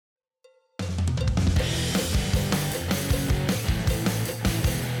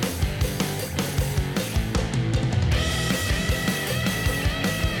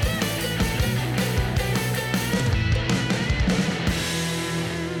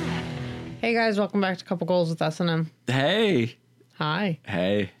Hey guys, welcome back to Couple Goals with S&M. Hey. Hi.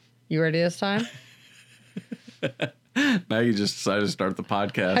 Hey. You ready this time? Maggie just decided to start the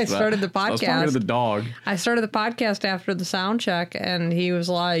podcast. I started the podcast. I was talking to the dog. I started the podcast after the sound check, and he was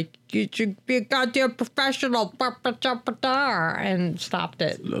like, "You should be a goddamn professional," and stopped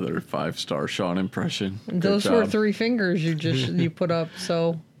it. Another 5-star Sean impression. Good Those job. were 3 fingers you put up,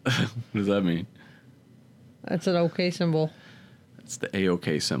 so What does that mean? that's an okay symbol. It's the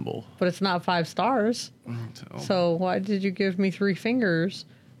A-OK symbol. But it's not 5 stars. So why did you give me 3 fingers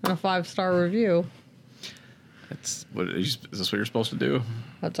and a 5-star review? Is this what you're supposed to do?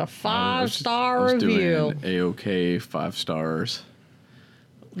 That's a I was 5-star review. Doing A-OK 5 stars.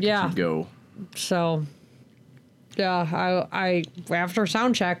 Yeah. Go. So, yeah, I after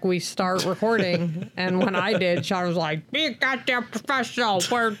sound check we start recording, and when I did, Sean was like, "Be a goddamn professional.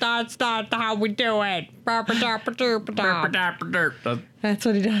 That's not how we do it." That's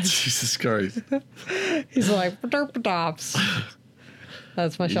what he does. Jesus Christ. He's like, "Derp-a-dops."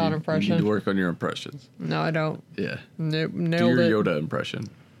 That's my Sean You impression. need to work on your impressions. No, I don't. Yeah. Nope, Do nailed your it. Yoda impression.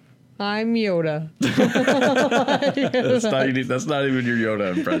 I'm Yoda. That's not even your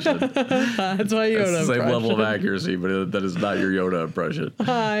Yoda impression. That's my Yoda It's the same impression. level of accuracy, but that is not your Yoda impression.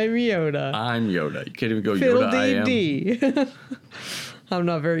 I'm Yoda. I'm Yoda. You can't even go Yoda. I am. Fiddle-dee-dee. I'm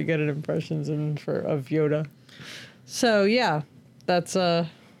not very good at impressions of Yoda. So yeah, that's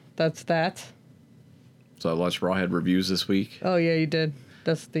that. So I watched Rawhead reviews this week. Oh yeah, you did.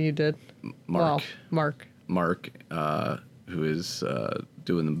 That's the thing you did. Mark, Mark. who is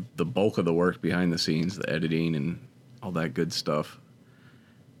doing the bulk of the work behind the scenes, the editing and all that good stuff.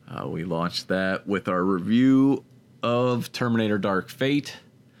 We launched that with our review of Terminator Dark Fate.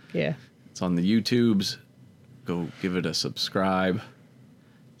 Yeah. It's on the YouTubes. Go give it a subscribe.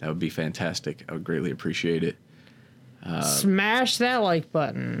 That would be fantastic. I would greatly appreciate it. Smash that like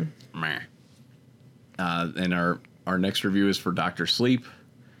button. And our next review is for Dr. Sleep.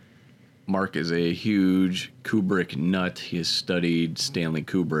 Mark is a huge Kubrick nut. He has studied Stanley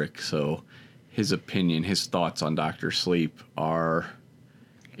Kubrick, so his opinion, his thoughts on Dr. Sleep are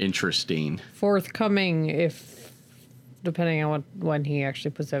interesting. Forthcoming, if depending on when he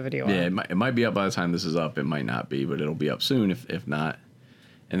actually puts that video Yeah, on. it might be up by the time this is up. It might not be, but it'll be up soon if not.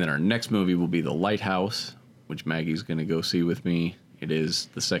 And then our next movie will be The Lighthouse, which Maggie's going to go see with me. It is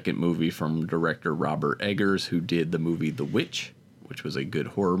the second movie from director Robert Eggers, who did the movie The Witch, which was a good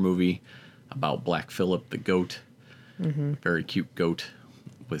horror movie about Black Phillip the goat. Mm-hmm. Very cute goat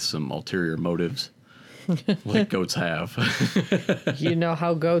with some ulterior motives, like goats have. You know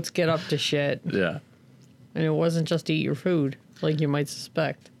how goats get up to shit. Yeah. And it wasn't just to eat your food, like you might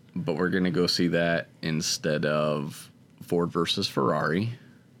suspect. But we're going to go see that instead of Ford versus Ferrari,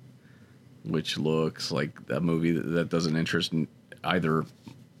 which looks like a movie that doesn't interest either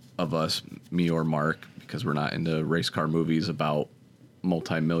of us, me or Mark, because we're not into race car movies about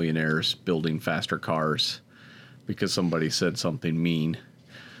multimillionaires building faster cars because somebody said something mean.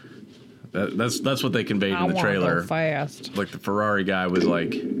 That's what they conveyed in the trailer. Go fast. Like the Ferrari guy was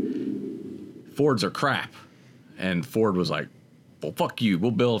like, Fords are crap. And Ford was like, well, fuck you. We'll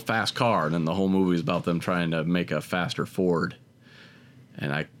build a fast car. And then the whole movie is about them trying to make a faster Ford.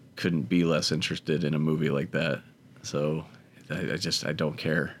 And I couldn't be less interested in a movie like that. So I don't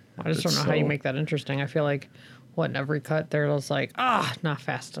care. I just don't know how you make that interesting. I feel like, in every cut they're just like, not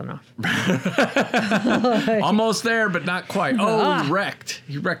fast enough. Almost there, but not quite. Oh, he wrecked.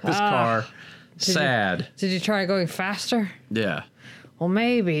 He wrecked this car. Sad. Did you try going faster? Yeah. Well,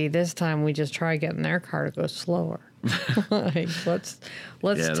 maybe this time we just try getting their car to go slower. Like, let's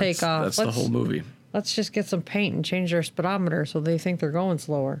take off. That's the whole movie. Let's just get some paint and change their speedometer so they think they're going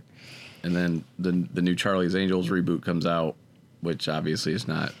slower. And then the new Charlie's Angels reboot comes out, which obviously is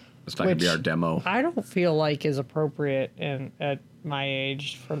not. It's not going to be our demo. I don't feel like is appropriate at my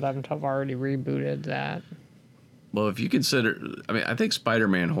age for them to have already rebooted that. Well, if you consider, I think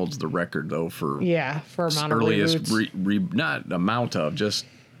Spider-Man holds the record though for amount of earliest reboots. Not amount of, just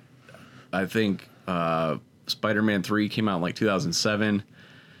I think Spider-Man 3 came out in like 2007.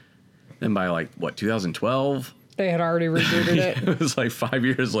 Then by 2012. They had already rebooted it. It was like 5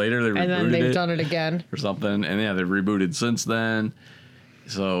 years later they rebooted it. And then they've done it again or something. And yeah, they've rebooted since then.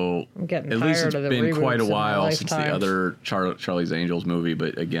 So I'm getting at least tired it's of the been quite a reboots in my while since the lifetime. other Charlie's Angels movie.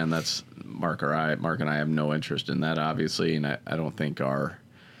 But again, that's Mark and I have no interest in that, obviously, and I don't think our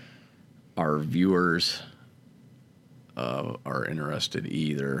viewers are interested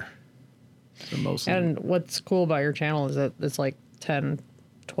either. And what's cool about your channel is that it's like 10,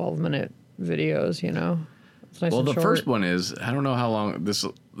 12-minute videos, you know? It's nice well, and the short. first one is, I don't know how long, this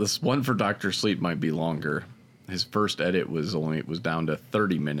one for Dr. Sleep might be longer. his first edit was down to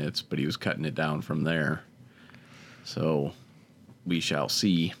 30 minutes, but he was cutting it down from there. So we shall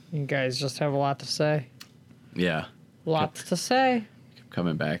see. You guys just have a lot to say. Yeah. Lots to say.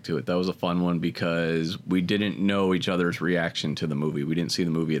 Coming back to it, that was a fun one because we didn't know each other's reaction to the movie. We didn't see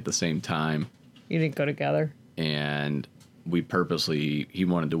the movie at the same time. You didn't go together. And we purposely, he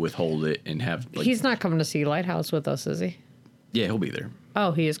wanted to withhold it and have... Like, he's not coming to see Lighthouse with us, is he? Yeah, he'll be there.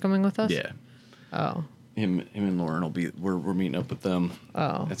 Oh, he is coming with us? Yeah. Oh. Him and Lauren will be... We're meeting up with them.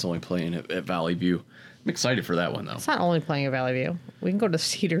 Oh. That's only playing at Valley View. I'm excited for that one, though. It's not only playing at Valley View. We can go to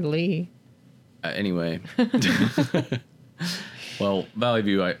Cedar Lee. Anyway. Well, Valley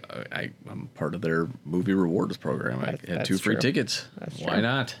View, I'm part of their movie rewards program. I had 2 free tickets. Why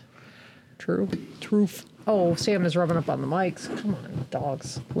not? True. Truth. Oh, Sam is rubbing up on the mics. Come on,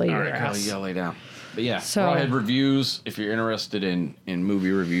 dogs. Lay your ass. All right, you gotta lay down. But yeah, so, Rawhead Reviews. If you're interested in movie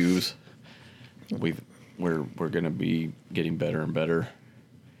reviews, we're gonna be getting better and better.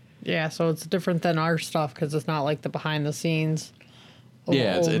 Yeah, so it's different than our stuff because it's not like the behind the scenes of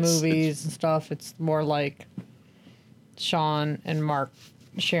old movies and stuff. It's more like Sean and Mark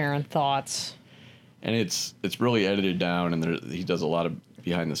sharing thoughts. And it's really edited down, and he does a lot of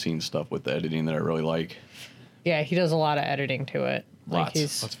behind the scenes stuff with the editing that I really like. Yeah, he does a lot of editing to it.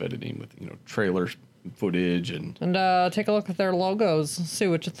 Lots of editing with trailer footage and take a look at their logos. See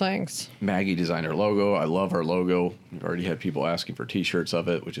what you think. Maggie designed our logo. I love our logo. We've already had people asking for T-shirts of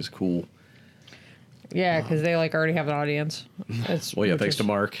it, which is cool. Yeah, because they already have an audience. Well, yeah, thanks to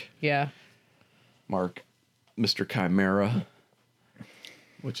Mark. Yeah, Mark, Mr. Chimera,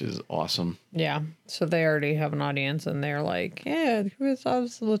 which is awesome. Yeah, so they already have an audience, and they're like, "Yeah, who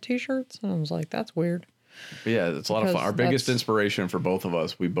saws the T-shirts?" And I was like, "That's weird." But yeah, it's a lot of fun. Our biggest inspiration for both of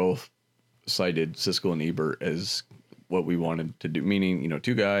us, we both cited Siskel and Ebert as what we wanted to do. Meaning,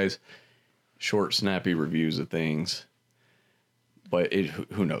 2 guys, short, snappy reviews of things. But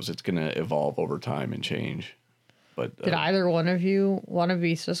who knows? It's going to evolve over time and change. But did either one of you want to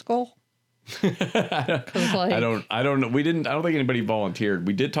be Siskel? I don't know. I don't think anybody volunteered.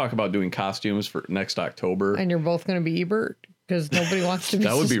 We did talk about doing costumes for next October. And you're both going to be Ebert because nobody wants to be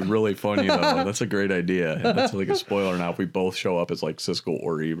That would Siskel. be really funny, though. That's a great idea. That's like a spoiler now. If we both show up as like Siskel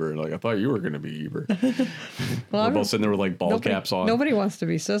or Ebert, like I thought you were going to be Ebert. We're both sitting there with like ball caps on. Nobody wants to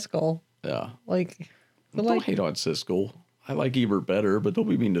be Siskel. Yeah. Don't hate on Siskel. I like Ebert better, but don't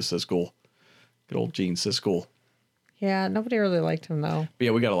be mean to Siskel. Good old Gene Siskel. Yeah, nobody really liked him, though. But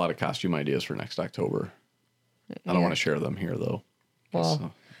yeah, we got a lot of costume ideas for next October. I don't want to share them here, though.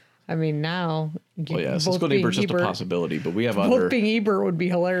 Well, I mean, now... Well, yeah, Siskel and Ebert's just a possibility, but we have both being Ebert would be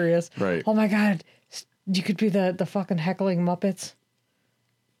hilarious. Right. Oh, my God. You could be the fucking heckling Muppets.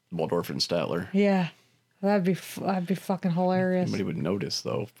 Waldorf and Statler. Yeah. That'd be fucking hilarious. Nobody would notice,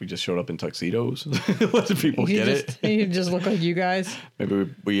 though, if we just showed up in tuxedos. Let the people get it. You just look like you guys. Maybe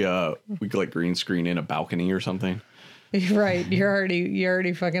we could like green screen in a balcony or something. Right. You're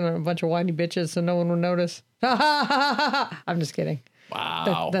already fucking a bunch of whiny bitches, so no one would notice. I'm just kidding.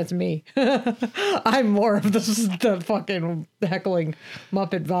 Wow. That's me. I'm more of the fucking heckling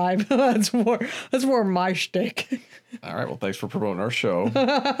Muppet vibe. That's more my shtick. All right. Well, thanks for promoting our show.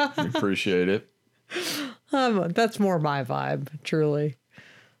 We appreciate it. That's more my vibe, truly.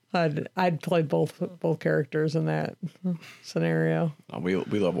 I'd play both characters in that scenario. We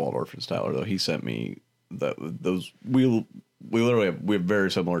love Waldorf and Statler, though. He sent me those we literally have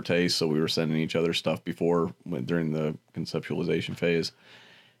very similar tastes, so we were sending each other stuff during the conceptualization phase,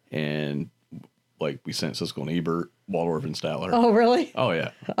 and like we sent Siskel and Ebert, Waldorf and Statler. Oh, really? Oh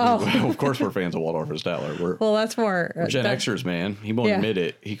yeah. Oh, of course we're fans of Waldorf and Statler. Well, that's more we're Gen Xers, man. He won't admit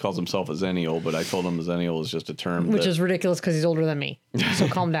it. He calls himself a Zennial, but I told him a Zennial is just a term, which is ridiculous because he's older than me. So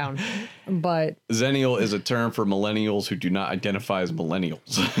calm down. But Zennial is a term for millennials who do not identify as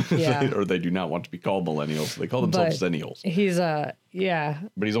millennials, yeah. or they do not want to be called millennials. They call themselves Zennials. He's yeah.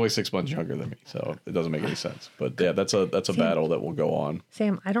 But he's only 6 months younger than me, so it doesn't make any sense. But yeah, that's a battle that will go on.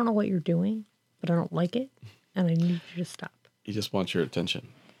 Sam, I don't know what you're doing, but I don't like it, and I need you to stop. He just wants your attention.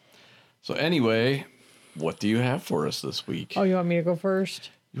 So anyway, what do you have for us this week? Oh, you want me to go first?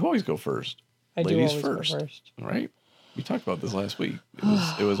 You always go first. I Ladies do always first. go first. All right. We talked about this last week.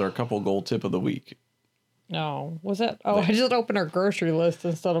 It was our couple goal tip of the week. No, was it? Oh, I just opened our grocery list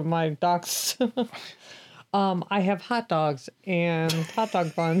instead of my docs. I have hot dogs and hot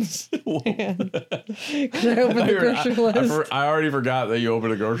dog buns. Because I opened the grocery list. I already forgot that you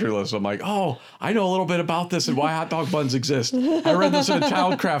opened a grocery list. I'm like, oh, I know a little bit about this and why hot dog buns exist. I read this in a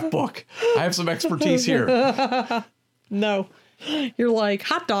Childcraft book. I have some expertise here. No. You're like,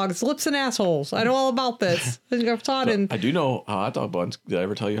 hot dogs, lips, and assholes. I know all about this. I've taught in. I do know how hot dog buns. Did I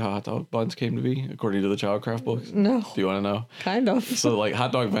ever tell you how hot dog buns came to be, according to the Childcraft books? No. Do you want to know? Kind of. So, like,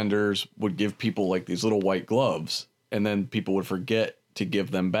 hot dog vendors would give people like these little white gloves, and then people would forget to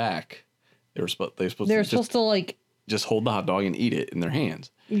give them back. They're supposed to like just hold the hot dog and eat it in their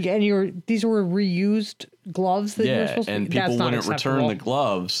hands. Yeah, and these were reused gloves that you were supposed to. And people wouldn't return the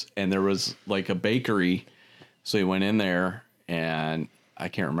gloves, and there was like a bakery, so he went in there, and I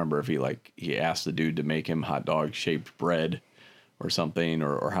can't remember if he asked the dude to make him hot dog shaped bread or something,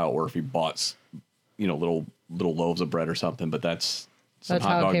 or if he bought little loaves of bread or something. But that's hot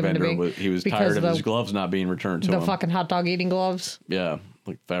dog vendor. He was tired of his gloves not being returned to him. The fucking hot dog eating gloves. Yeah,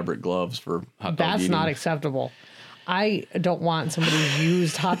 like fabric gloves for hot dog That's eating. not acceptable. I don't want somebody's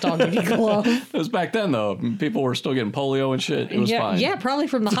used hot dog eating glove. It was back then, though. People were still getting polio and shit. It was fine. Yeah, probably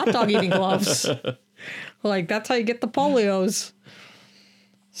from the hot dog eating gloves. Like, that's how you get the polios.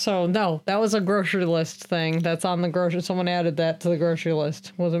 So, no, that was a grocery list thing. That's on the grocery. Someone added that to the grocery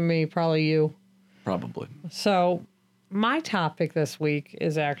list. Wasn't me, probably you. Probably. So, my topic this week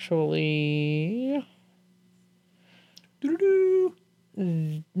is actually...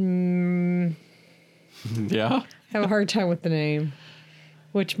 Yeah? I have a hard time with the name,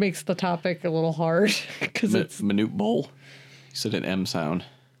 which makes the topic a little hard because it's Manute Bowl. You said an M sound.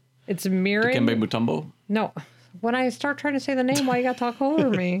 It's Mirin. Dikembe Mutombo. No, when I start trying to say the name, why you gotta talk over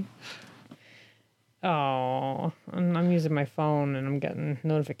me? Oh, I'm using my phone and I'm getting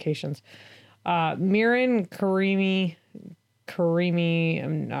notifications. Mirin Karimi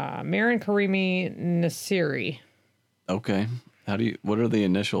Nasiri. Okay. What are the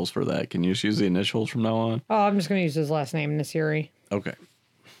initials for that? Can you just use the initials from now on? Oh, I'm just gonna use his last name, Nasiri. Okay.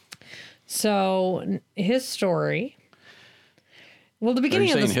 So his story. Well, the beginning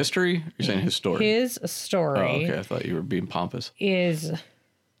Are you of saying history? Or you're saying his story? His story. Oh, okay. I thought you were being pompous. Is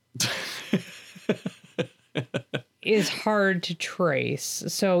hard to trace.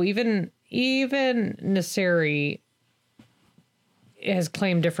 So even Nasiri has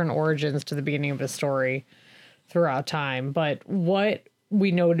claimed different origins to the beginning of his story throughout time. But what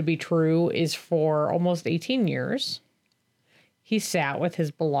we know to be true is for almost 18 years, he sat with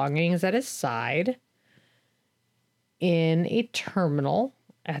his belongings at his side in a terminal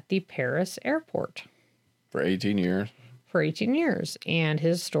at the Paris airport. For 18 years? For 18 years. And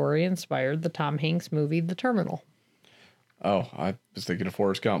his story inspired the Tom Hanks movie, The Terminal. Oh, I was thinking of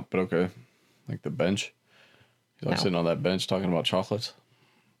Forrest Gump, but okay. Like the bench? He's like sitting on that bench talking about chocolates?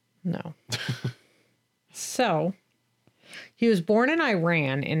 No. So, he was born in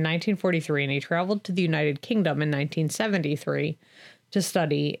Iran in 1943, and he traveled to the United Kingdom in 1973 to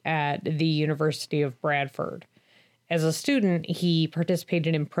study at the University of Bradford. As a student, he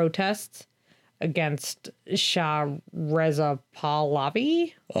participated in protests against Shah Reza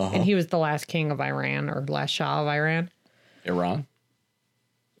Pahlavi, and he was the last king of Iran, or last Shah of Iran. Iran?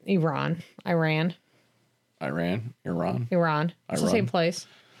 Iran. It's the same place.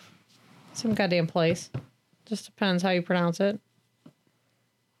 Same goddamn place. Just depends how you pronounce it.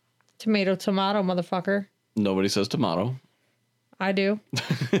 Tomato, motherfucker. Nobody says tomato. I do.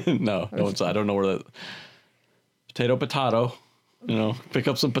 No, I don't know where that... Potato. Pick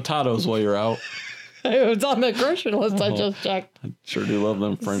up some potatoes while you're out. It was on the grocery list. I just checked. I sure do love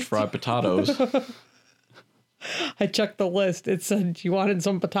them French fried potatoes. I checked the list. It said you wanted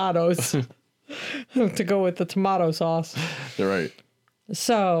some potatoes to go with the tomato sauce. You're right.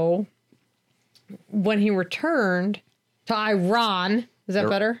 So, when he returned to Iran, is that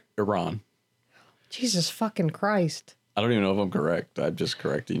better? Iran. Jesus fucking Christ. I don't even know if I'm correct. I'm just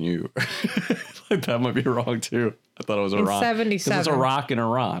correcting you. Like that might be wrong too. I thought it was Iran. 77. It's Iraq and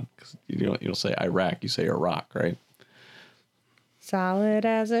Iran. You don't say Iraq. You say Iraq, right? Solid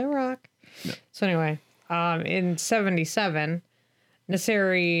as a rock. Yeah. So anyway, in 77,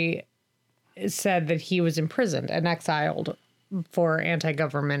 Nasiri said that he was imprisoned and exiled for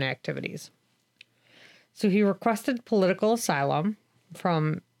anti-government activities. So he requested political asylum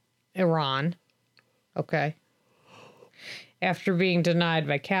from Iran. Okay. After being denied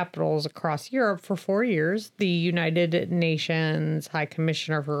by capitals across Europe for 4 years, the United Nations High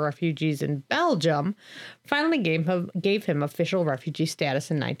Commissioner for Refugees in Belgium finally gave him official refugee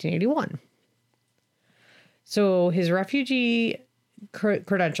status in 1981. So his refugee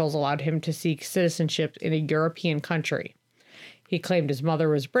credentials allowed him to seek citizenship in a European country. He claimed his mother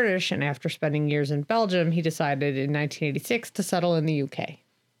was British, and after spending years in Belgium, he decided in 1986 to settle in the UK.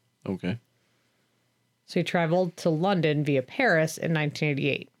 Okay. So he traveled to London via Paris in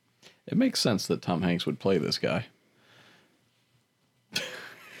 1988. It makes sense that Tom Hanks would play this guy.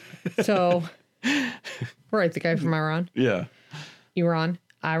 So, right, the guy from Iran. Yeah. Iran.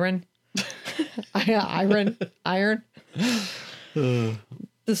 Iron. Iron.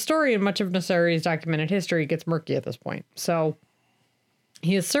 The story in much of Nasseri's documented history gets murky at this point. So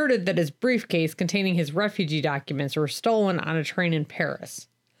he asserted that his briefcase containing his refugee documents were stolen on a train in Paris.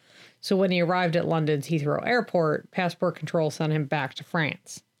 So when he arrived at London's Heathrow Airport, passport control sent him back to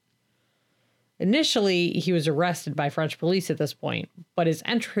France. Initially, he was arrested by French police at this point, but his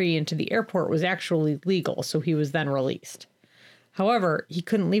entry into the airport was actually legal, so he was then released. However, he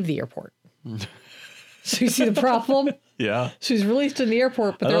couldn't leave the airport. So you see the problem? Yeah. So he's released in the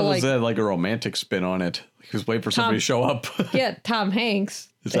airport, but they're like... had like a romantic spin on it. He was waiting for somebody to show up. Yeah, Tom Hanks.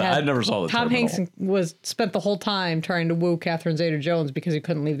 I never saw the Tom Terminal. Hanks spent the whole time trying to woo Catherine Zeta-Jones because he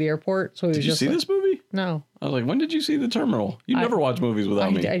couldn't leave the airport. So he was Did you just see like, this movie? No. I was like, when did you see The Terminal? You never watch movies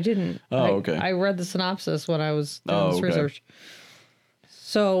without me. I didn't. Oh, okay. I read the synopsis when I was doing this okay. research.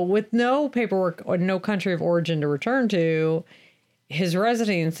 So with no paperwork or no country of origin to return to, his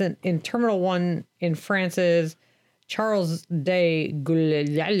residence in Terminal 1 in France's Charles de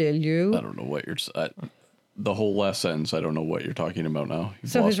Gaulle. I don't know what you're... the whole last sentence, I don't know what you're talking about now.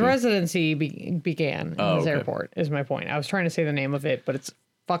 So his residency began in this okay. airport, is my point. I was trying to say the name of it, but it's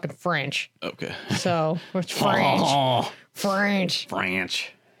fucking French. Okay. So it's French. Oh, French.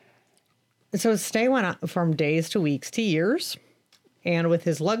 French. So his stay went on from days to weeks to years. And with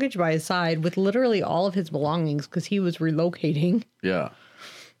his luggage by his side, with literally all of his belongings, because he was relocating, Yeah.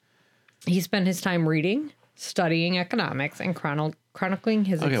 he spent his time reading, studying economics, and chronicling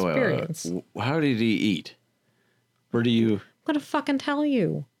his experience. Wait. How did he eat? Where do you... I'm going to fucking tell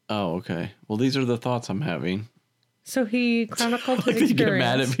you. Oh, okay. Well, these are the thoughts I'm having. So he chronicled his Like, you experience.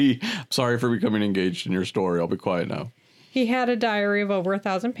 get mad at me. I'm sorry for becoming engaged in your story. I'll be quiet now. He had a diary of over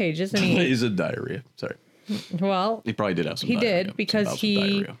 1,000 pages, and He's a diarrhea. Sorry. well, He probably did have some he diarrhea. did because Some bouts of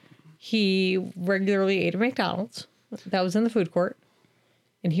diarrhea. he regularly ate at McDonald's. That was in the food court,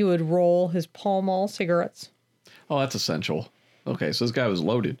 and he would roll his Pall Mall cigarettes. Oh, that's essential. Okay, so this guy was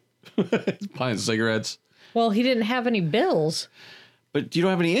loaded. He's buying cigarettes. Well, he didn't have any bills. But you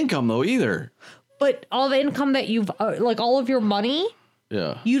don't have any income, though, either. But all the income that you've, like all of your money,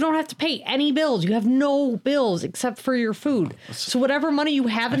 Yeah. you don't have to pay any bills. You have no bills except for your food. So whatever money you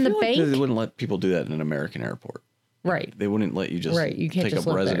have in the bank. They wouldn't let people do that in an American airport. Right. They wouldn't let you just You can't take just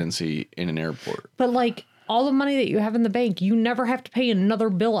up live there. residency in an airport. But like all the money that you have in the bank, you never have to pay another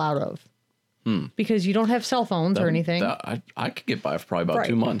bill out of. Because you don't have cell phones or anything. I could get by for probably about Right.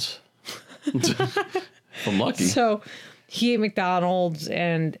 2 months. If I'm lucky. So he ate McDonald's,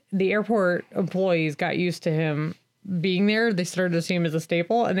 and the airport employees got used to him being there. They started to see him as a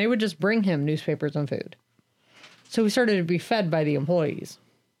staple, and they would just bring him newspapers and food. So he started to be fed by the employees.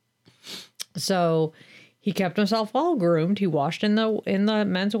 So he kept himself well groomed. He washed in the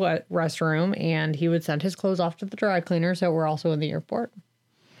men's restroom, and he would send his clothes off to the dry cleaners that were also in the airport.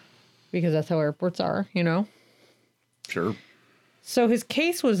 Because that's how airports are, you know? Sure. So his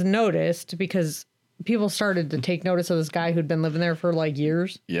case was noticed because people started to take notice of this guy who'd been living there for like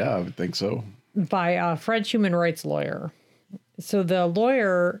years Yeah, I would think so. by a French human rights lawyer. So the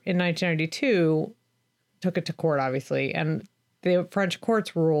lawyer in 1992 took it to court, obviously, and the French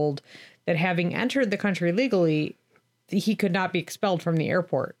courts ruled that having entered the country legally, he could not be expelled from the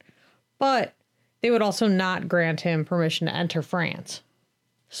airport. But they would also not grant him permission to enter France.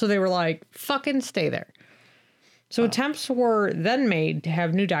 So they were like, fucking stay there. So attempts were then made to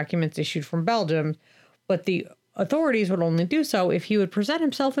have new documents issued from Belgium, but the authorities would only do so if he would present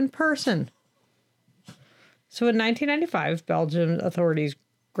himself in person. So in 1995, Belgian authorities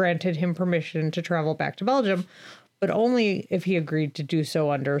granted him permission to travel back to Belgium, but only if he agreed to do so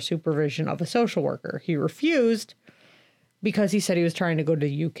under supervision of a social worker. He refused because he said he was trying to go to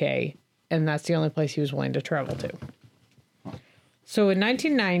the UK, and that's the only place he was willing to travel to. So in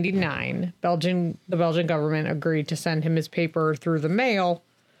 1999, the Belgian government agreed to send him his paper through the mail,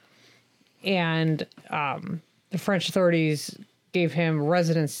 and the French authorities gave him a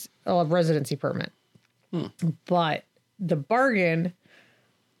residency permit. But the bargain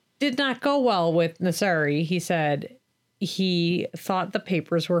did not go well with Nasseri. He said he thought the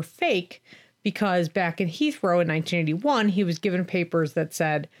papers were fake because back in Heathrow in 1981, he was given papers that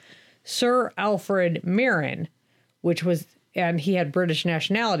said Sir Alfred Mirren, and he had British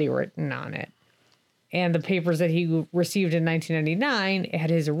nationality written on it. And the papers that he received in 1999 had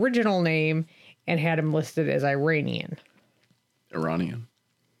his original name and had him listed as Iranian. Iranian.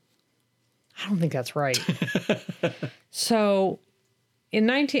 I don't think that's right. So in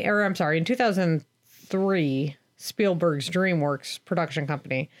 2003, Spielberg's DreamWorks production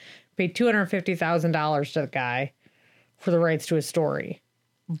company paid $250,000 to the guy for the rights to his story.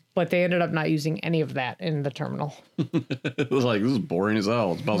 But they ended up not using any of that in the terminal. It was like, this is boring as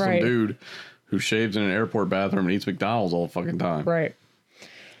hell. It's about some Right. dude who shaves in an airport bathroom and eats McDonald's all the fucking time. Right.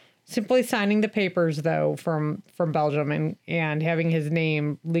 Simply signing the papers, though, from Belgium and having his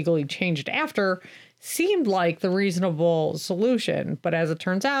name legally changed after seemed like the reasonable solution. But as it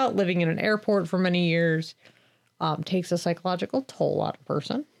turns out, living in an airport for many years takes a psychological toll on a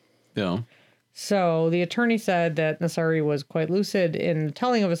person. Yeah. So the attorney said that Nassari was quite lucid in the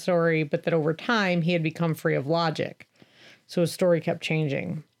telling of a story, but that over time he had become free of logic. So his story kept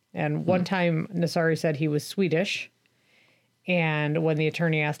changing. And one time Nassari said he was Swedish. And when the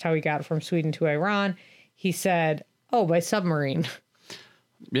attorney asked how he got from Sweden to Iran, he said, "Oh, by submarine."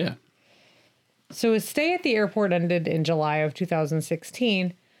 Yeah. So his stay at the airport ended in July of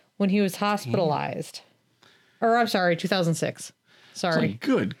 2016 when he was hospitalized. Or I'm sorry, 2006. Sorry. Like,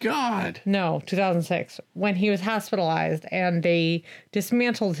 good God. No, 2006, when he was hospitalized and they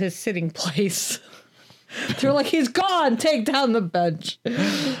dismantled his sitting place. They're like, he's gone, take down the bench.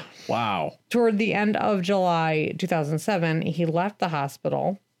 Wow. Toward the end of July 2007, he left the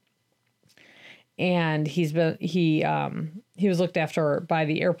hospital and he was looked after by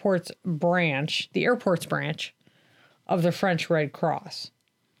the airport's branch of the French Red Cross.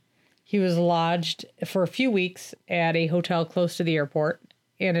 He was lodged for a few weeks at a hotel close to the airport,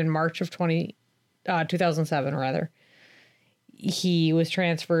 and in March of 2007, he was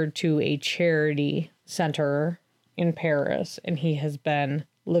transferred to a charity center in Paris, and he has been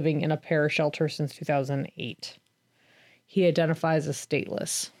living in a Paris shelter since 2008. He identifies as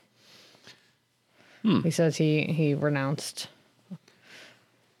stateless. He says he renounced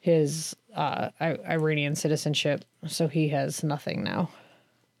his Iranian citizenship, so he has nothing now.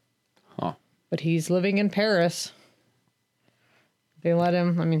 Huh. But he's living in Paris. They let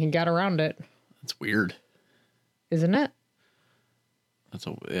him. I mean, he got around it, That's weird. isn't it?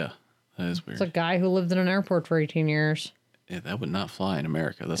 Yeah, that is weird. It's a guy who lived in an airport for 18 years. Yeah, that would not fly in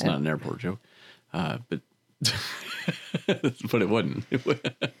America. That's not an airport joke. But but it wouldn't. It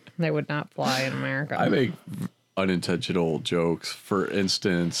would. They would not fly in America. I make unintentional jokes. For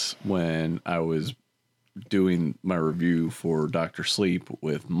instance, when I was doing my review for Dr. Sleep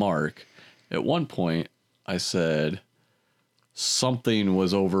with Mark, at one point I said something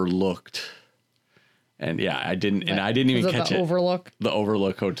was overlooked. And yeah, I didn't even Was catch the it. Overlook? The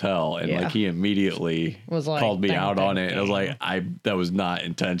Overlook Hotel. And Yeah. like he immediately Was like, called me dang, out dang, on it. And I was dang. like, that was not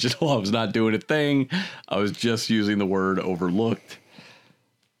intentional. I was not doing a thing. I was just using the word overlooked.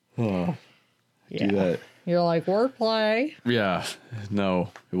 Oh, Yeah. do that. You're like, wordplay. Yeah,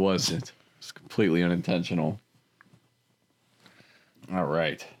 no, it wasn't. It's completely unintentional. All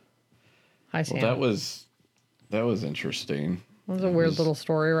right. Hi, Sam. Well, that was interesting. That was a weird little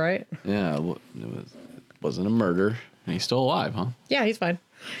story, right? Yeah, it wasn't a murder, and he's still alive, huh? Yeah, he's fine.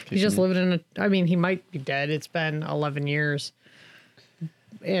 He's just living in I mean, he might be dead. It's been 11 years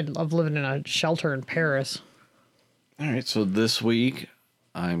of living in a shelter in Paris. All right, so this week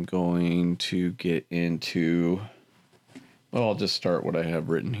I'm going to get into. Well, I'll just start what I have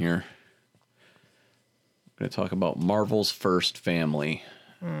written here. I'm going to talk about Marvel's First Family.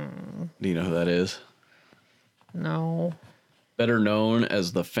 Do you know who that is? No. Better known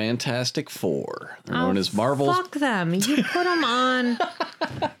as the Fantastic Four. They're known as Marvel's. Fuck them. You put them on.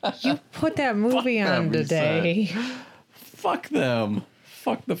 You put that movie Fuck on them, he today. Fuck them.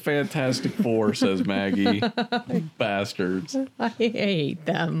 Fuck the Fantastic Four, says Maggie. Bastards. I hate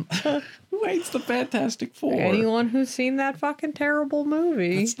them. Who hates the Fantastic Four? Anyone who's seen that fucking terrible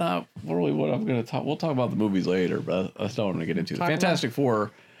movie. That's not really what I'm going to talk. We'll talk about the movies later, but that's not what I'm going to get into. The Talk Fantastic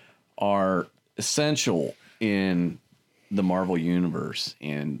Four are essential in the Marvel Universe,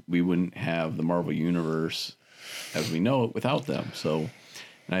 and we wouldn't have the Marvel Universe as we know it without them. So,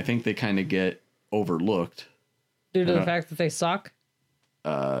 and I think they kind of get overlooked. Due to the fact that they suck?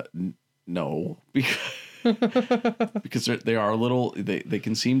 No, because they are a little. They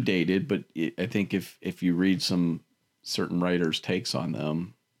can seem dated, but I think if you read some certain writers' takes on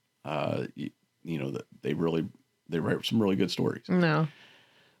them, you know that they write some really good stories. No.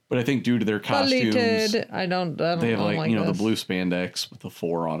 But I think due to their costumes, Deleted. I don't they have like you know this. the blue spandex with the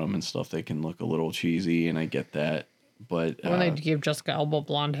 4 on them and stuff. They can look a little cheesy, and I get that. But When they give Jessica Alba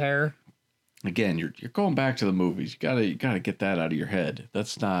blonde hair. again, you're going back to the movies. You gotta get that out of your head.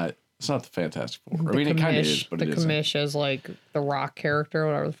 It's not the Fantastic Four. I mean, it kind of is, but the it isn't. commish is like the Rock character,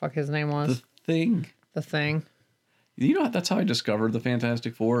 whatever the fuck his name was. The Thing. The Thing You know, that's how I discovered the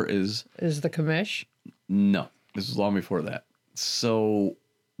Fantastic Four is is the commish. no. This was long before that. So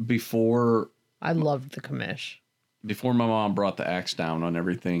before I loved the commish. my mom brought the axe down on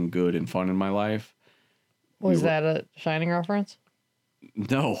everything good and fun in my life. Was that a Shining reference?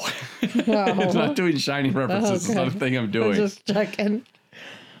 No. I'm not doing Shining references. It's not a thing I'm doing. Just checking.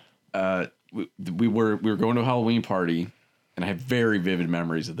 We were going to a Halloween party, and I have very vivid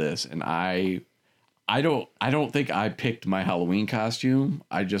memories of this. And I don't think I picked my Halloween costume.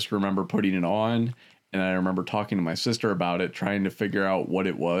 I just remember putting it on, and I remember talking to my sister about it, trying to figure out what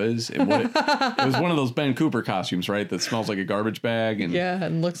it was. And what it was one of those Ben Cooper costumes, right? That smells like a garbage bag, and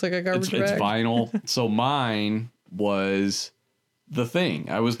and looks like a garbage bag. It's vinyl. So mine was the Thing.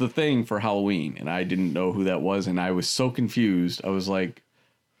 I was the Thing for Halloween, and I didn't know who that was, and I was so confused. I was like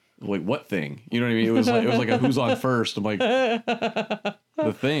what Thing? You know what I mean? It was like a Who's on First. I'm like, the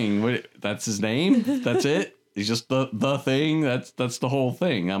Thing. What? That's his name. That's it. He's just the Thing. That's the whole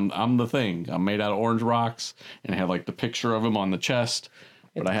thing. I'm the Thing. I'm made out of orange rocks, and I had like the picture of him on the chest,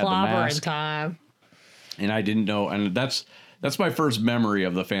 but I had the mask. Time. And I didn't know, and that's my first memory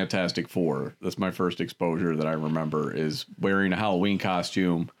of the Fantastic Four. That's my first exposure that I remember, is wearing a Halloween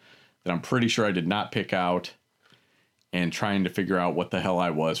costume that I'm pretty sure I did not pick out, and trying to figure out what the hell I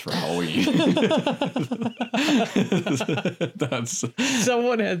was for Halloween.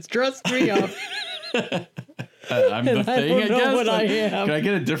 Someone has dressed me up. I'm the Thing, I guess. What I am. Can I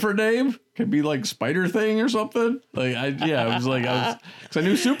get a different name? Could be like Spider Thing or something. I was because I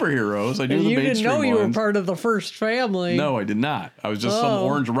knew superheroes. I knew the mainstream ones. You didn't know you were part of the first family. No, I did not. I was just some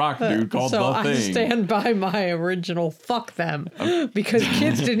orange rock dude called the Thing. I stand by my original fuck them, because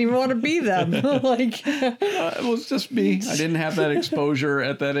kids didn't even want to be them. It was just me. I didn't have that exposure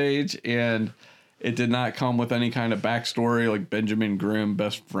at that age, and it did not come with any kind of backstory like Benjamin Grimm,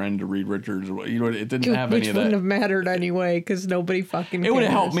 best friend to Reed Richards. It didn't have any of that. Which wouldn't have mattered anyway, because nobody fucking cares. It would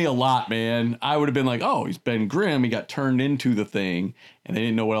have helped me a lot, man. I would have been like, oh, he's Ben Grimm. He got turned into the Thing, and they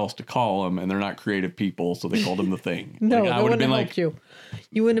didn't know what else to call him, and they're not creative people, so they called him the Thing. No, I would have been like, you.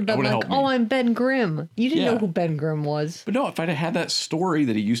 You wouldn't have been like, oh, I'm Ben Grimm. You didn't know who Ben Grimm was. But no, if I'd have had that story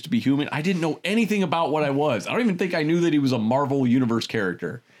that he used to be human, I didn't know anything about what I was. I don't even think I knew that he was a Marvel Universe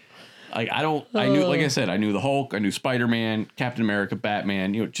character. I knew, like I said, I knew the Hulk, I knew Spider-Man, Captain America,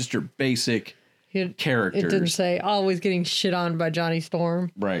 Batman, just your basic characters. It didn't say always getting shit on by Johnny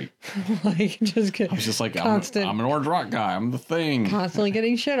Storm. Right. I was just like, I'm an orange rock guy. I'm the Thing. Constantly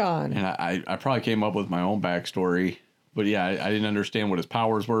getting shit on. And I probably came up with my own backstory. But yeah, I didn't understand what his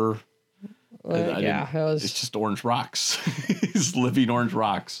powers were. It's just orange rocks. He's living orange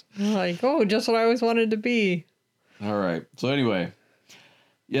rocks. Like, just what I always wanted to be. All right. So anyway.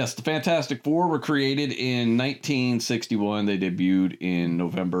 Yes, the Fantastic Four were created in 1961. They debuted in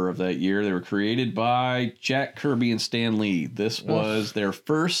November of that year. They were created by Jack Kirby and Stan Lee. This was their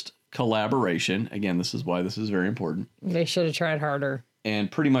first collaboration. Again, this is why this is very important. They should have tried harder.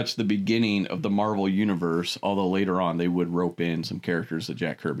 And pretty much the beginning of the Marvel Universe, although later on they would rope in some characters that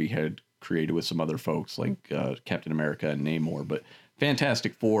Jack Kirby had created with some other folks like Captain America and Namor. But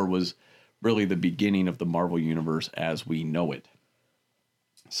Fantastic Four was really the beginning of the Marvel Universe as we know it.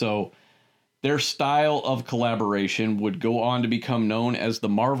 So their style of collaboration would go on to become known as the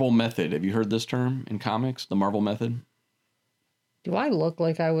Marvel Method. Have you heard this term in comics, the Marvel Method? Do I look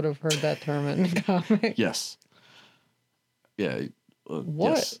like I would have heard that term in comics? Yes. Yeah.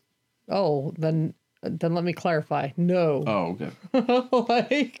 What? Yes. Oh, then let me clarify. No. Oh,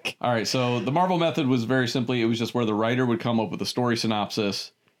 okay. All right. So the Marvel Method was very simply, it was just where the writer would come up with a story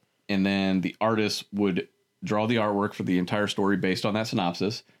synopsis, and then the artist would draw the artwork for the entire story based on that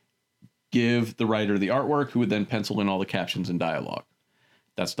synopsis, give the writer the artwork, who would then pencil in all the captions and dialogue.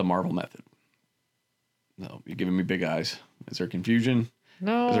 That's the Marvel Method. No, you're giving me big eyes. Is there confusion?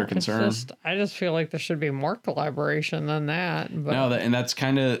 No. Is there concern? I just feel like there should be more collaboration than that. But. No, that's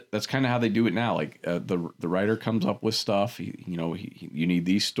kind of how they do it now. Like the writer comes up with stuff. You need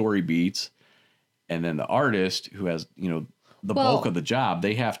these story beats, and then the artist, who has the bulk of the job,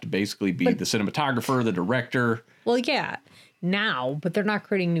 they have to basically be the cinematographer, the director. Well, yeah, now, but they're not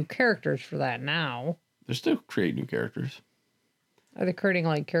creating new characters for that now. They're still creating new characters. Are they creating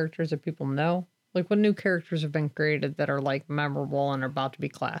like characters that people know? Like, what new characters have been created that are like memorable and are about to be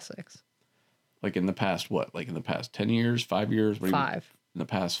classics? Like in the past, what? Like in the past 10 years, 5 years? Five. In the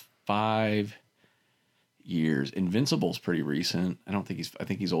past 5 years. Invincible's pretty recent. I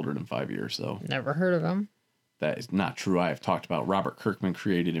think he's older than 5 years, though. Never heard of him. That is not true. I have talked about Robert Kirkman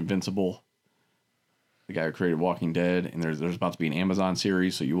created Invincible, the guy who created Walking Dead, and there's about to be an Amazon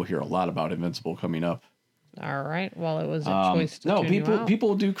series, so you will hear a lot about Invincible coming up. All right. Well, it was a choice to tune you out.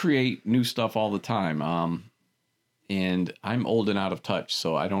 People do create new stuff all the time, and I'm old and out of touch,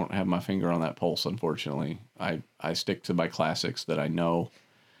 so I don't have my finger on that pulse, unfortunately. I stick to my classics that I know.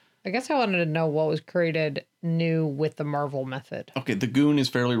 I guess I wanted to know what was created new with the Marvel Method. Okay, The Goon is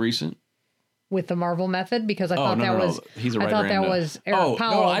fairly recent. with the Marvel method because I thought no, that no, was no. He's a I writer thought that and was Eric no,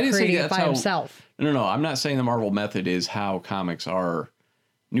 Powell I didn't say creating it that's by how- himself. No, I'm not saying the Marvel method is how comics are,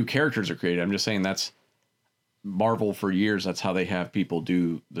 new characters are created. I'm just saying that's Marvel for years. That's how they have people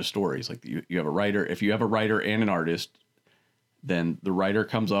do the stories. Like you have a writer. If you have a writer and an artist, then the writer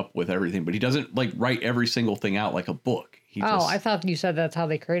comes up with everything, but he doesn't like write every single thing out like a book. I thought you said that's how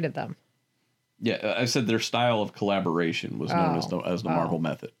they created them. Yeah, I said their style of collaboration was known as the Marvel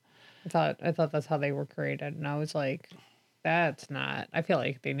method. I thought that's how they were created, and I was like, that's not. I feel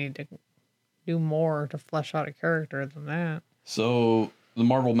like they need to do more to flesh out a character than that. So the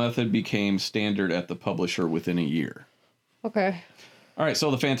Marvel method became standard at the publisher within a year. Okay. All right,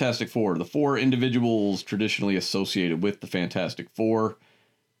 so the Fantastic Four. The four individuals traditionally associated with the Fantastic Four.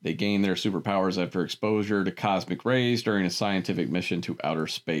 They gain their superpowers after exposure to cosmic rays during a scientific mission to outer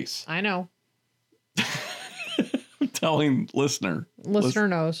space. I know. I'm telling listener. Listener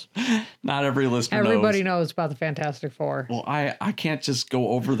knows. Not every listener Everybody knows about the Fantastic Four. Well, I can't just go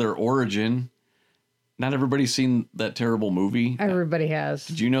over their origin. Not everybody's seen that terrible movie. Everybody has.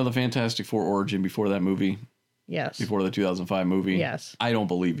 Did you know the Fantastic Four origin before that movie? Yes. Before the 2005 movie? Yes. I don't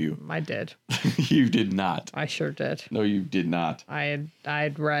believe you. I did. You did not. I sure did. No, you did not. I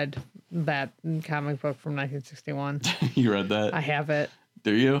had read that comic book from 1961. You read that? I have it.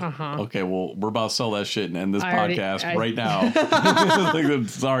 Do you? Uh-huh. Okay, well, we're about to sell that shit and end this podcast I- right now.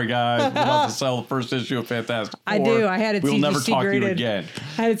 Sorry, guys. We're about to sell the first issue of Fantastic Four. I do. I had it We'll CGC never talk graded. to you again.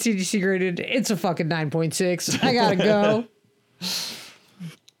 I had it CGC graded. It's a fucking 9.6. I gotta go.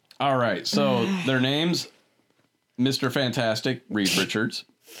 All right, so their names, Mr. Fantastic, Reed Richards,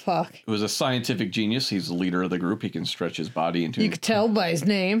 Fuck. who is a scientific genius. He's the leader of the group. He can stretch his body You could tell by his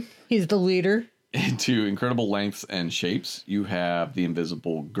name. He's the leader. into incredible lengths and shapes. You have the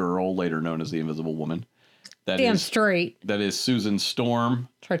Invisible Girl, later known as the Invisible Woman. Damn straight. That is Susan Storm.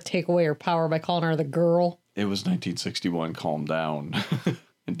 Try to take away her power by calling her the girl. It was 1961. Calm down.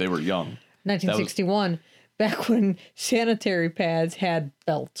 And they were young. 1961. Back when sanitary pads had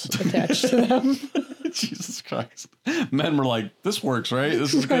belts attached to them. Jesus Christ. Men were like, this works, right?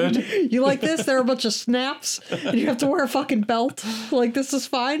 This is good. You like this? There are a bunch of snaps, and you have to wear a fucking belt. Like, this is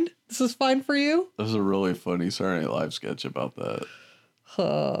fine? This is fine for you? There's a really funny Saturday Night Live sketch about that.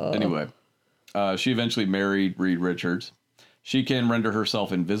 Anyway, she eventually married Reed Richards. She can render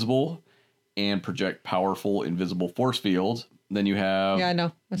herself invisible and project powerful invisible force fields. Then you have Yeah, I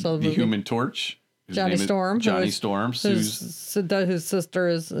know. I saw the the movie. Human Torch. whose Johnny name is Storm. Johnny Storm. His sister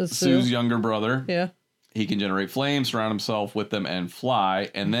is Sue. Sue's younger brother. Yeah. He can generate flames, surround himself with them, and fly.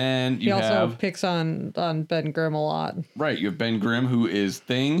 And then He you also have picks on Ben Grimm a lot. right. You have Ben Grimm, who is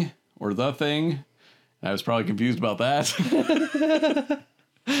Thing or the Thing. I was probably confused about that.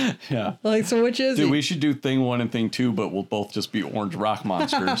 Yeah. Like, so which is Dude, he? we should do Thing 1 and Thing 2, but we'll both just be orange rock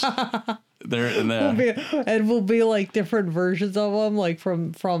monsters. There and there. We'll be like different versions of them, like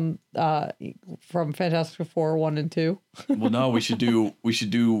from Fantastic Four 1 and 2. Well, no, we should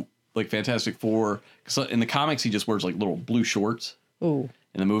do like Fantastic Four. Because in the comics, he just wears like little blue shorts. Ooh.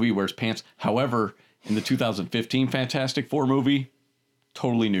 In the movie, he wears pants. However, in the 2015 Fantastic Four movie,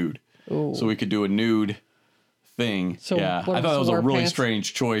 totally nude. Ooh. So we could do a nude Thing. So yeah, I one thought of that us was will a wear really pants.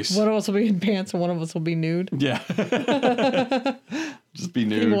 strange choice. One of us will be in pants and one of us will be nude. Yeah. Just be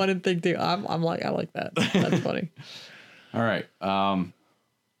nude. Thing 1 and Thing 2. I'm like, I like that. That's funny. All right.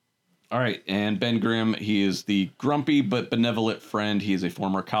 All right. And Ben Grimm, he is the grumpy but benevolent friend. He is a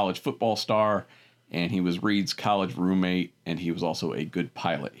former college football star, and he was Reed's college roommate, and he was also a good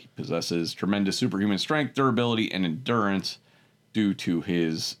pilot. He possesses tremendous superhuman strength, durability, and endurance due to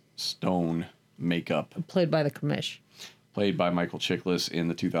his stone makeup, Played by the commish. played by Michael Chiklis in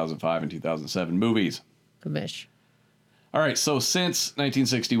the 2005 and 2007 movies. Commish. All right, so since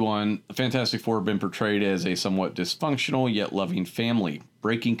 1961, the Fantastic Four have been portrayed as a somewhat dysfunctional yet loving family.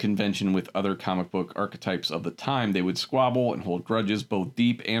 Breaking convention with other comic book archetypes of the time, they would squabble and hold grudges, both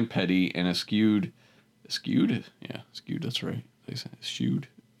deep and petty, and eschewed? Yeah, eschewed, that's right. They say eschewed?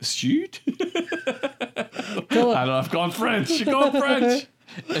 Eschewed? I don't know, I've gone French. Gone French.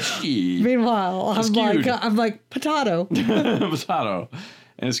 Eschewed. Meanwhile, Eschewed. I'm like potato. Potato.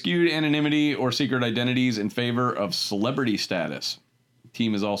 And eschewed anonymity or secret identities in favor of celebrity status. The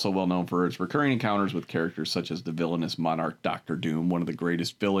team is also well known for its recurring encounters with characters such as the villainous Monarch Doctor Doom, one of the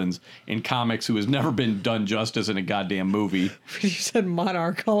greatest villains in comics who has never been done justice in a goddamn movie. You said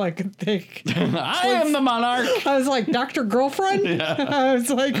Monarch, all I could think. I am the Monarch. I was like, Dr. Girlfriend? Yeah. I was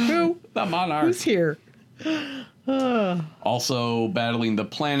like, who? The Monarch. Who's here? Also battling the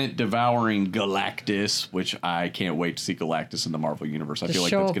planet-devouring Galactus, which I can't wait to see Galactus in the Marvel Universe. I Just feel like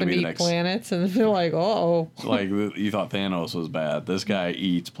show that's up going to and be the eat next... planets and feel like, oh. Like, you thought Thanos was bad. This guy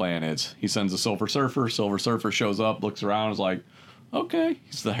eats planets. He sends a Silver Surfer. Silver Surfer shows up, looks around, is like, okay.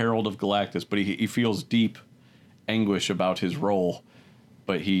 He's the Herald of Galactus, but he feels deep anguish about his role.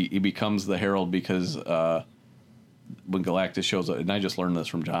 But he becomes the Herald because when Galactus shows up, and I just learned this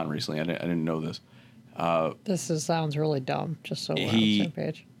from John recently. I didn't know this. Sounds really dumb, just so we're on the same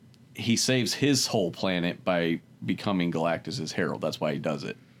page. He saves his whole planet by becoming Galactus's Herald. That's why he does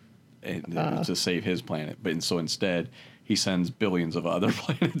it. To save his planet. But so instead, he sends billions of other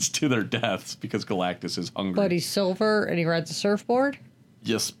planets to their deaths because Galactus is hungry. But he's silver and he rides a surfboard?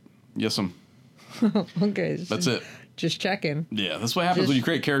 Yes. Okay. That's it. Just checking. Yeah, that's what happens when you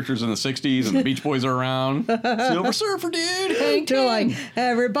create characters in the 60s and the Beach Boys are around. Silver Surfer, dude. Hank They're like,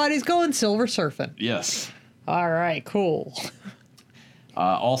 everybody's going silver surfing. Yes. All right, cool.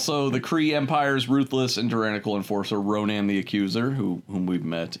 Also, the Kree Empire's ruthless and tyrannical enforcer, Ronan the Accuser, whom we've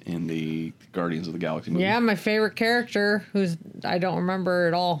met in the Guardians of the Galaxy movie. Yeah, my favorite character, who's I don't remember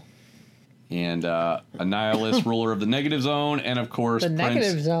at all. And a nihilist ruler of the negative zone, and of course,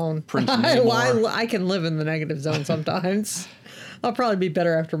 negative zone. Prince Namor. I can live in the negative zone sometimes. I'll probably be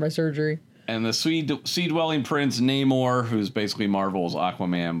better after my surgery. And the sea-dwelling Prince Namor, who's basically Marvel's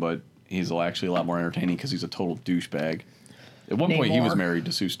Aquaman, but he's actually a lot more entertaining because he's a total douchebag. At one point, he was married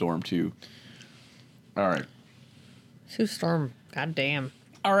to Sue Storm, too. All right. Sue Storm, goddamn.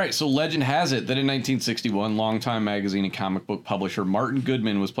 All right, so legend has it that in 1961, longtime magazine and comic book publisher Martin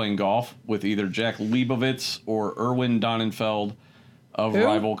Goodman was playing golf with either Jack Leibovitz or Erwin Donenfeld of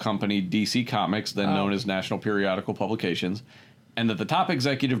rival company DC Comics, then known as National Periodical Publications, and that the top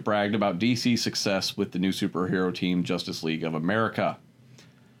executive bragged about DC's success with the new superhero team Justice League of America.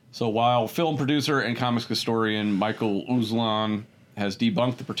 So while film producer and comics historian Michael Uslan has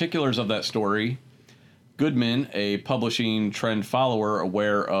debunked the particulars of that story, Goodman, a publishing trend follower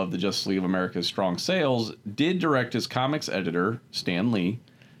aware of the Justice League of America's strong sales, did direct his comics editor, Stan Lee,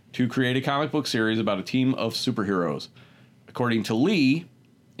 to create a comic book series about a team of superheroes. According to Lee,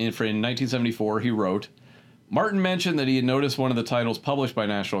 in 1974, he wrote, Martin mentioned that he had noticed one of the titles published by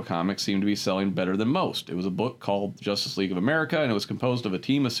National Comics seemed to be selling better than most. It was a book called Justice League of America, and it was composed of a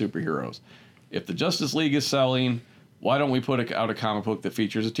team of superheroes. If the Justice League is selling, why don't we put out a comic book that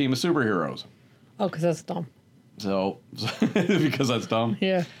features a team of superheroes? Oh, because that's dumb. So, because that's dumb?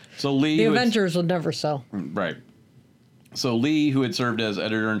 Yeah. So Lee... The Avengers would never sell. Right. So Lee, who had served as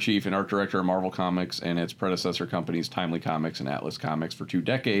editor-in-chief and art director of Marvel Comics and its predecessor companies Timely Comics and Atlas Comics for 2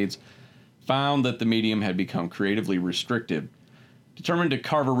 decades, found that the medium had become creatively restricted. Determined to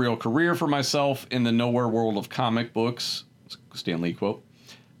carve a real career for myself in the nowhere world of comic books, Stan Lee quote,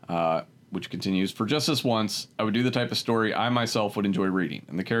 which continues, for just this once, I would do the type of story I myself would enjoy reading,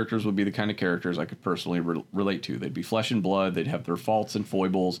 and the characters would be the kind of characters I could personally relate to. They'd be flesh and blood, they'd have their faults and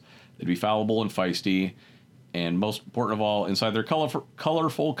foibles, they'd be fallible and feisty, and most important of all, inside their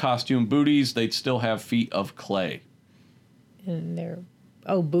colorful costume booties, they'd still have feet of clay. And they're...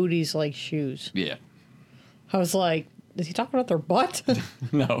 Oh, booties like shoes. Yeah. I was like, is he talking about their butt?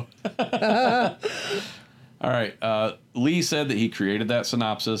 No. All right. Lee said that he created that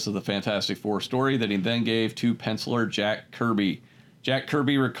synopsis of the Fantastic Four story that he then gave to penciler Jack Kirby. Jack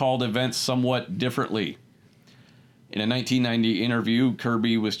Kirby recalled events somewhat differently. In a 1990 interview,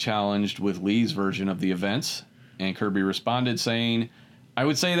 Kirby was challenged with Lee's version of the events, and Kirby responded saying, I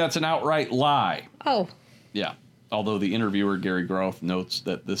would say that's an outright lie. Oh. Yeah. Although the interviewer, Gary Groth, notes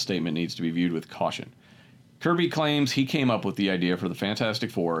that this statement needs to be viewed with caution. Kirby claims he came up with the idea for the Fantastic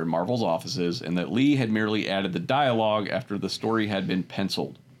Four in Marvel's offices and that Lee had merely added the dialogue after the story had been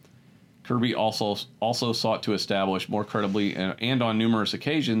penciled. Kirby also sought to establish more credibly and on numerous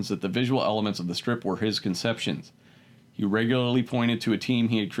occasions that the visual elements of the strip were his conceptions. He regularly pointed to a team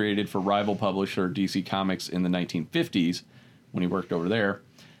he had created for rival publisher DC Comics in the 1950s when he worked over there.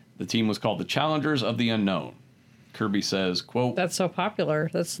 The team was called the Challengers of the Unknown. Kirby says, quote, that's so popular.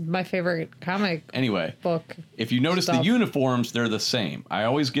 That's my favorite comic book. If you notice the uniforms, they're the same. I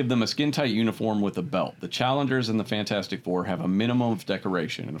always give them a skin-tight uniform with a belt. The Challengers and the Fantastic Four have a minimum of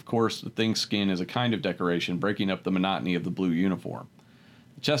decoration. And of course, the Thing's skin is a kind of decoration, breaking up the monotony of the blue uniform.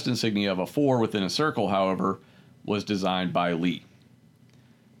 The chest insignia of a 4 within a circle, however, was designed by Lee.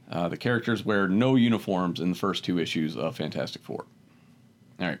 The characters wear no uniforms in the first 2 issues of Fantastic Four.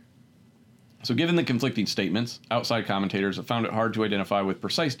 All right. So given the conflicting statements, outside commentators have found it hard to identify with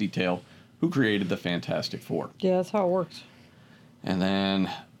precise detail who created the Fantastic Four. Yeah, that's how it works. And then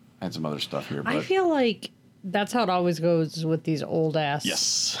I had some other stuff here. But I feel like that's how it always goes with these old-ass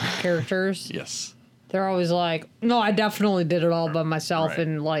yes. characters. Yes. They're always like, no, I definitely did it all by myself. Right.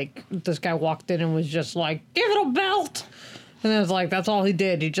 And like, this guy walked in and was just like, give it a belt. And then it's like, that's all he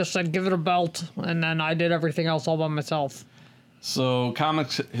did. He just said, give it a belt. And then I did everything else all by myself. So,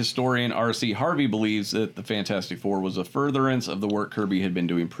 comics historian R.C. Harvey believes that the Fantastic Four was a furtherance of the work Kirby had been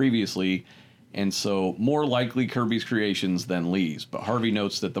doing previously, and so more likely Kirby's creations than Lee's. But Harvey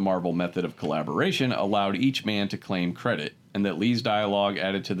notes that the Marvel method of collaboration allowed each man to claim credit, and that Lee's dialogue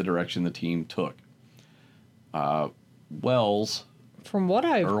added to the direction the team took. Wells... From what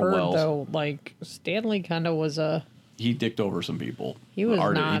I've heard, Wells. though, like, Stan Lee kind of was a... He dicked over some people. He was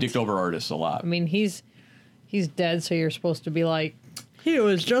not... He dicked over artists a lot. I mean, he's dead, so you're supposed to be like, he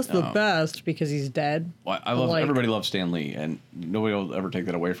was just the best because he's dead. Well, everybody loves Stan Lee, and nobody will ever take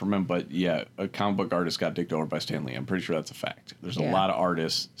that away from him. But yeah, a comic book artist got dicked over by Stan Lee. I'm pretty sure that's a fact. There's a lot of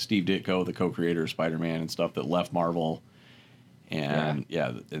artists, Steve Ditko, the co-creator of Spider-Man and stuff, that left Marvel. And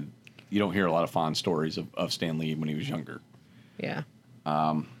you don't hear a lot of fond stories of Stan Lee when he was younger. Yeah.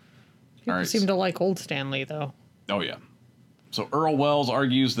 People right. seem to like old Stan Lee, though. Oh, yeah. So Earl Wells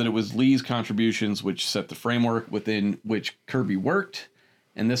argues that it was Lee's contributions which set the framework within which Kirby worked,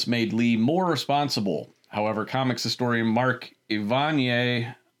 and this made Lee more responsible. However, comics historian Mark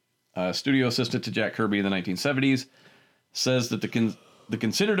Evanier, studio assistant to Jack Kirby in the 1970s, says that the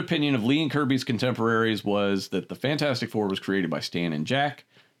considered opinion of Lee and Kirby's contemporaries was that the Fantastic Four was created by Stan and Jack.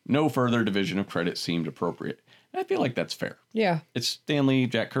 No further division of credit seemed appropriate. And I feel like that's fair. Yeah. It's Stan Lee,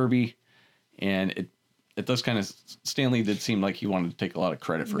 Jack Kirby, and it does kind of... Stan Lee did seem like he wanted to take a lot of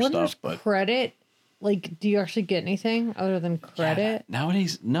credit for stuff, but... credit? Like, do you actually get anything other than credit? Yeah,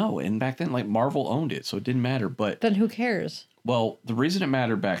 nowadays, no. And back then, like, Marvel owned it, so it didn't matter. But then who cares? Well, the reason it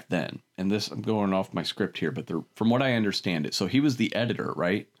mattered back then, and this, I'm going off my script here, but from what I understand it, so he was the editor,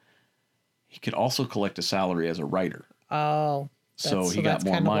 right? He could also collect a salary as a writer. Oh. So he got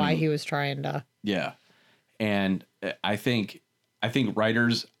more money. That's kind of why he was trying to... Yeah. And I think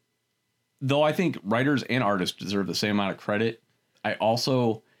writers... Though I think writers and artists deserve the same amount of credit, I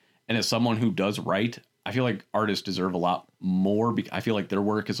also... And as someone who does write, I feel like artists deserve a lot more. I feel like their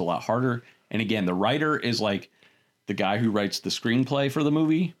work is a lot harder. And again, the writer is like the guy who writes the screenplay for the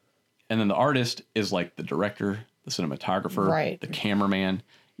movie. And then the artist is like the director, the cinematographer, right, the cameraman.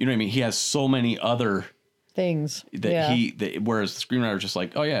 You know what I mean? He has so many other things that whereas the screenwriter is just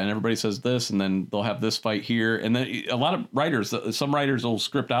like, oh yeah, and everybody says this, and then they'll have this fight here. And then a lot of writers, some writers will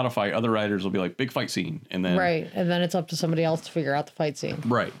script out a fight. Other writers will be like, big fight scene. And then... Right. And then it's up to somebody else to figure out the fight scene.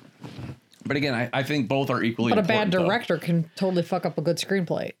 Right. But again, I think both are equally important. But a important, bad director can totally fuck up a good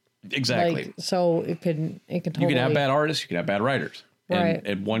screenplay. Exactly. Like, so it can totally... You can have bad artists, you can have bad writers. Right.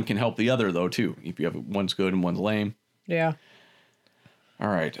 And one can help the other, though, too. If you have one's good and one's lame. Yeah. All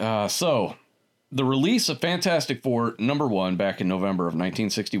right. So the release of Fantastic Four #1 back in November of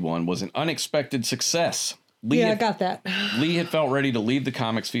 1961 was an unexpected success. I got that. Lee had felt ready to leave the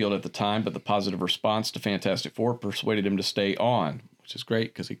comics field at the time, but the positive response to Fantastic Four persuaded him to stay on, which is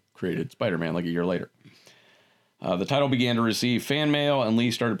great because he created Spider-Man like a year later. The title began to receive fan mail, and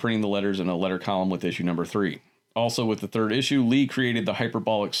Lee started printing the letters in a letter column with issue #3. Also, with the third issue, Lee created the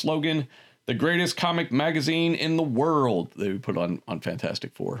hyperbolic slogan, "The greatest comic magazine in the world," that we put on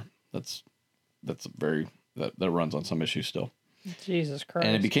Fantastic Four. That runs on some issues still. Jesus Christ.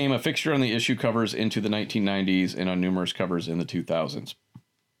 And it became a fixture on the issue covers into the 1990s and on numerous covers in the 2000s.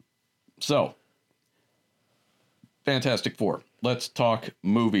 So, Fantastic Four. Let's talk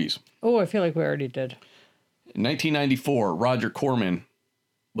movies. Oh, I feel like we already did. In 1994, Roger Corman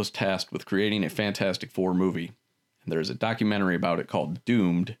was tasked with creating a Fantastic Four movie. And there's a documentary about it called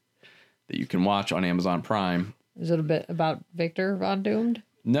Doomed that you can watch on Amazon Prime. Is it a bit about Victor Von Doomed?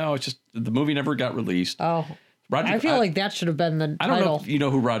 No, it's just the movie never got released. Oh. I feel like that should have been the title. I don't know if you know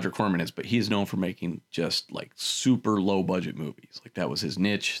who Roger Corman is, but he is known for making just like super low budget movies. Like that was his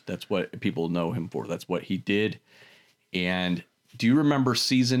niche. That's what people know him for. That's what he did. And do you remember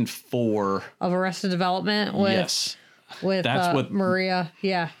season 4 of Arrested Development? With what Maria?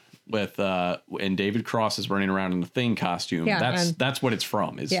 Yeah. With and David Cross is running around in the Thing costume. Yeah, that's what it's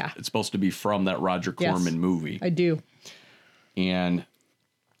from. It's supposed to be from that Roger Corman movie. I do. And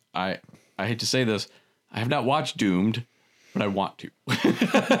I hate to say this, I have not watched Doomed, but I want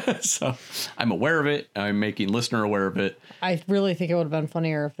to. So I'm aware of it. I'm making listener aware of it. I really think it would have been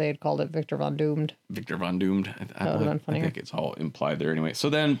funnier if they had called it Victor Von Doomed. Victor Von Doomed. That would have been funnier. I think it's all implied there anyway. So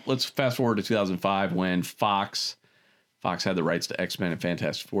then let's fast forward to 2005 when Fox had the rights to X-Men and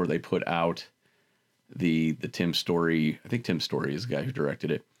Fantastic Four. They put out the Tim Story. I think Tim Story is the guy who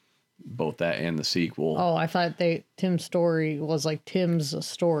directed it. Both that and the sequel. Oh, I thought Tim's Story was like Tim's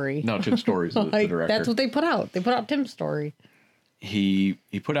story. No, Tim Story's the director. That's what they put out. They put out Tim's Story. He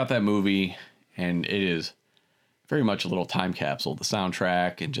put out that movie, and it is very much a little time capsule. The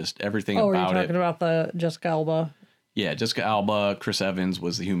soundtrack and just everything Oh, about are you it. talking about the Jessica Alba? Yeah, Jessica Alba, Chris Evans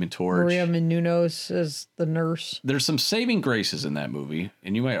was the Human Torch. Maria Menounos is the nurse. There's some saving graces in that movie,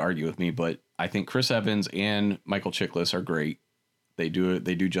 and you might argue with me, but I think Chris Evans and Michael Chiklis are great. They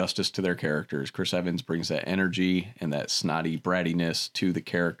do justice to their characters. Chris Evans brings that energy and that snotty brattiness to the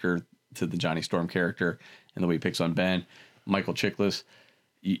character, to the Johnny Storm character, and the way he picks on Ben. Michael Chiklis,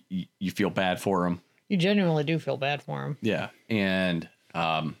 you feel bad for him. You genuinely do feel bad for him. Yeah, and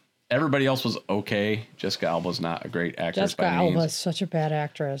everybody else was okay. Jessica Alba's not a great actress. Jessica Alba's such a bad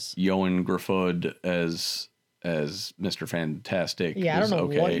actress. Johan Gruffudd as Mr. Fantastic. Yeah, I don't know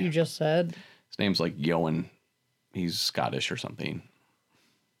okay. what you just said. His name's like Johan. He's Scottish or something.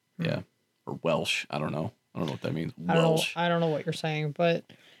 Yeah, or Welsh. I don't know. I don't know what that means. Welsh. I don't know what you're saying, but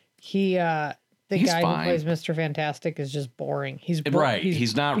he's guy fine. who plays Mr. Fantastic is just boring. Right.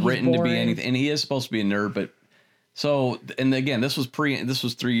 He's not written to be anything, and he is supposed to be a nerd. But so, and again, this was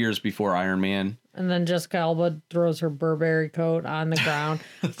 3 years before Iron Man. And then Jessica Alba throws her Burberry coat on the ground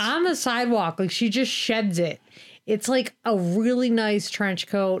on the sidewalk. Like, she just sheds it. It's like a really nice trench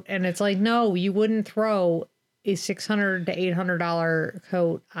coat, and it's like, no, you wouldn't throw a $600 to $800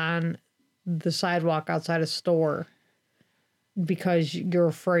 coat on the sidewalk outside a store because you're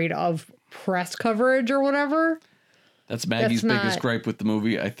afraid of press coverage or whatever. That's Maggie's biggest gripe with the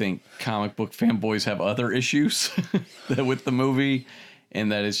movie. I think comic book fanboys have other issues with the movie,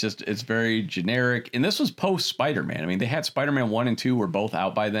 and that it's very generic. And this was post Spider-Man. I mean, they had Spider-Man 1 and 2 were both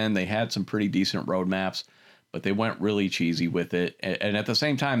out by then. They had some pretty decent roadmaps, but they went really cheesy with it. And at the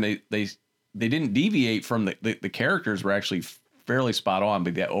same time, they didn't deviate from the characters were actually fairly spot on,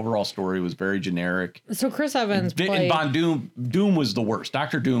 but the overall story was very generic. So Chris Evans played... And Doom was the worst.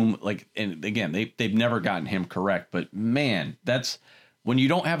 Dr. Doom, and again, they've never gotten him correct, but man, that's when you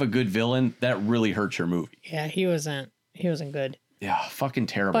don't have a good villain, that really hurts your movie. Yeah, he wasn't good. Yeah, fucking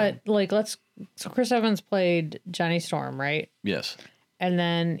terrible. But so Chris Evans played Johnny Storm, right? Yes. And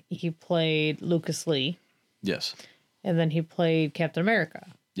then he played Lucas Lee. Yes. And then he played Captain America.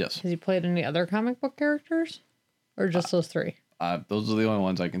 Yes. Has he played any other comic book characters? Or just those three? Those are the only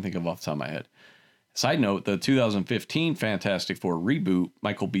ones I can think of off the top of my head. Side note, the 2015 Fantastic Four reboot,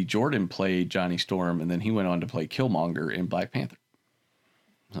 Michael B. Jordan played Johnny Storm, and then he went on to play Killmonger in Black Panther.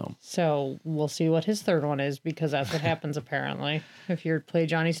 So we'll see what his third one is, because that's what happens apparently. If you play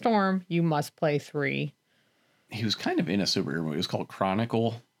Johnny Storm, you must play 3. He was kind of in a superhero movie. It was called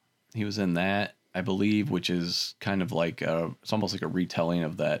Chronicle. He was in that, I believe, which is kind of like it's almost like a retelling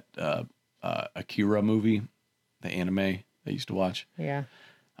of that Akira movie, the anime I used to watch. Yeah.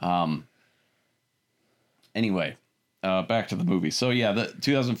 Anyway, back to the movie. So yeah, the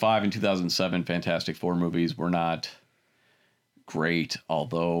 2005 and 2007 Fantastic Four movies were not great,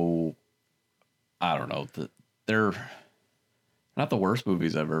 although I don't know, they're not the worst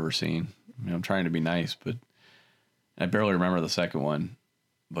movies I've ever seen. I mean, I'm trying to be nice, but I barely remember the second one.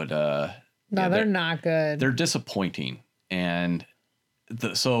 But no, yeah, they're not good. They're disappointing, and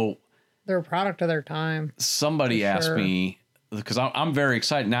they're a product of their time. Somebody asked me, because I'm very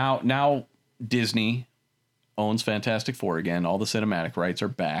excited now. Disney owns Fantastic Four again. All the cinematic rights are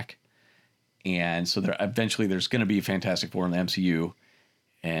back, and so eventually there's going to be a Fantastic Four in the MCU.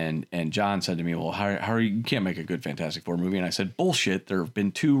 And John said to me, "Well, how are you can't make a good Fantastic Four movie?" And I said, "Bullshit! There have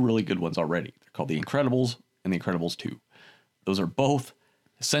been 2 really good ones already. They're called The Incredibles and The Incredibles 2. Those are both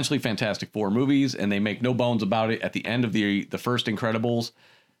essentially Fantastic Four movies, and they make no bones about it. At the end of the first Incredibles,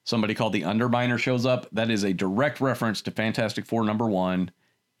 somebody called the Underminer shows up. That is a direct reference to Fantastic Four #1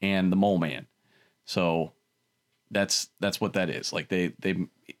 and the Mole Man. So that's what that is. Like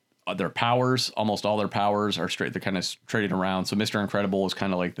their powers, almost all their powers are straight. They're kind of traded around. So Mr. Incredible is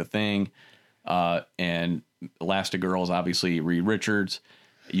kind of like the Thing, and Elastigirl is obviously Reed Richards.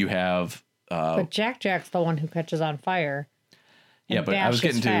 You have but Jack's the one who catches on fire. Yeah, but Dash I was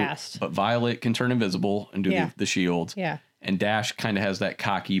getting fast. but Violet can turn invisible and do the shields. Yeah. And Dash kind of has that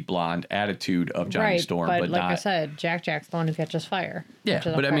cocky blonde attitude of Johnny Storm, but like not. I said, Jack's the one who catches fire. Yeah,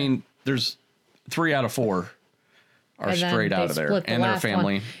 but I mean, there's 3 out of 4 are straight out of there, and their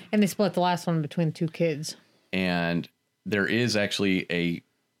family. And they split the last one between 2 kids. And there is actually a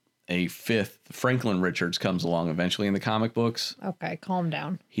 5th. Franklin Richards comes along eventually in the comic books. Okay, calm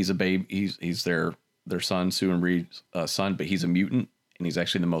down. He's a babe. He's their son, Sue and Reed's son, but he's a mutant, and he's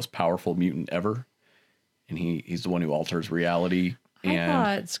actually the most powerful mutant ever. And he's the one who alters reality. I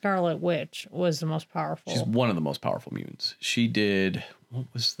thought Scarlet Witch was the most powerful. She's one of the most powerful mutants. She did, what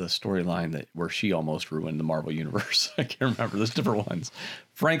was the storyline where she almost ruined the Marvel Universe? I can't remember. There's different ones.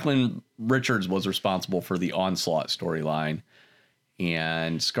 Franklin Richards was responsible for the Onslaught storyline.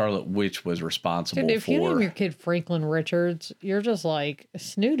 and Scarlet Witch was responsible Dude, if for. you name your kid Franklin Richards, you're just like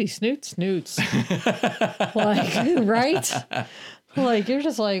snooty snoots. Like, right? Like, you're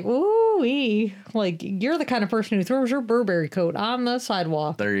just like, ooh-wee. Like, you're the kind of person who throws your Burberry coat on the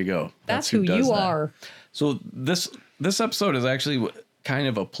sidewalk. There you go. That's who does you that. are. So this episode is actually kind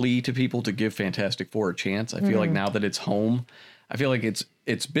of a plea to people to give Fantastic Four a chance. I feel like now that it's home, I feel like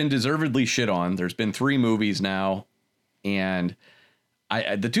it's been deservedly shit on. There's been 3 movies now, and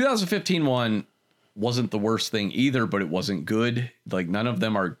the 2015 one wasn't the worst thing either, but it wasn't good. Like, none of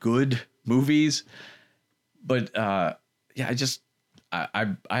them are good movies. But yeah,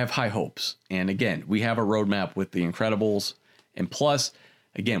 I have high hopes. And again, we have a roadmap with The Incredibles, and plus,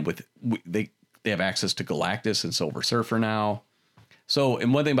 again, they have access to Galactus and Silver Surfer now. So,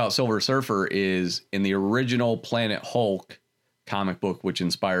 and one thing about Silver Surfer is in the original Planet Hulk comic book, which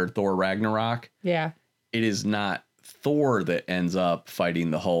inspired Thor Ragnarok, Yeah. it is not Thor that ends up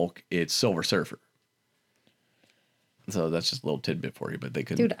fighting the Hulk. It's Silver Surfer. So that's just a little tidbit for you, but they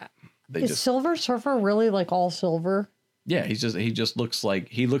couldn't. Dude, is Silver Surfer really like all silver? Yeah, he just looks like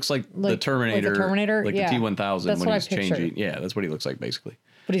the Terminator, like the Terminator, like yeah. the T-1000 That's when what he's I pictured. changing. Yeah, that's what he looks like basically.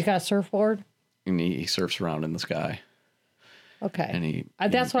 But he's got a surfboard? And he surfs around in the sky. Okay.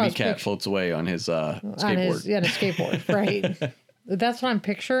 And that's what I was Cat floats away on his skateboard. on his skateboard, right? That's what I'm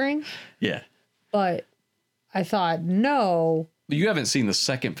picturing. Yeah. But I thought, no. You haven't seen the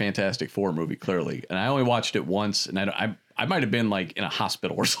second Fantastic Four movie, clearly, and I only watched it once, and I might have been like in a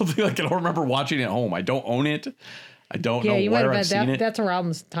hospital or something. Like, I don't remember watching it at home. I don't own it. I don't know where I've seen it. That's around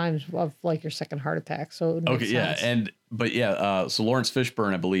the times of like your second heart attack. So it makes sense. So Lawrence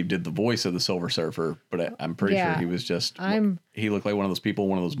Fishburne, I believe, did the voice of the Silver Surfer, but I'm pretty sure he was just. He looked like one of those people,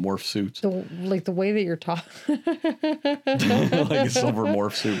 one of those morph suits, the way that you're talking, like a silver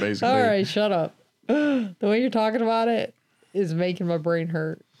morph suit, basically. All right, shut up. The way you're talking about it is making my brain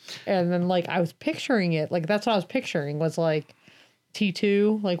hurt. And then like I was picturing it, like that's what I was picturing was like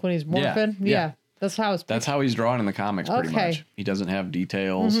T2, like when he's morphing. Yeah. That's how it's. That's how he's drawn in the comics, pretty much. He doesn't have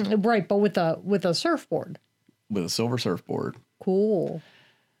details. Mm-hmm. Right, but with a surfboard. With a silver surfboard. Cool.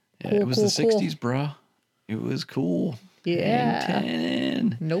 Yeah, cool, it was the 60s, bruh. It was cool. Yeah. Hang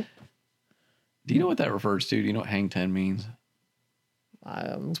 10. Nope. Do you know what that refers to? Do you know what hang 10 means?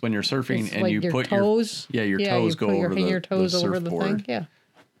 It's when you're surfing and like you put toes. your toes go over your toes over the surfboard. thing.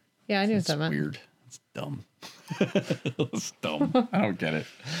 Yeah, I knew what that meant. Weird. It's dumb. It's dumb. I don't get it.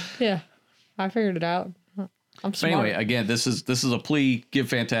 Yeah, I figured it out. I'm smart. Anyway, again, this is a plea. Give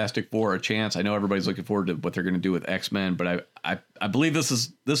Fantastic Four a chance. I know everybody's looking forward to what they're going to do with X-Men, but I believe this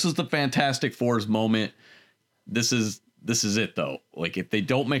is the Fantastic Four's moment. This is it though. Like, if they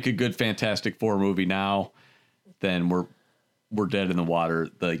don't make a good Fantastic Four movie now, then we're dead in the water.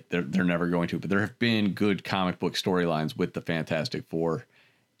 Like, they're never going to. But there have been good comic book storylines with the Fantastic Four.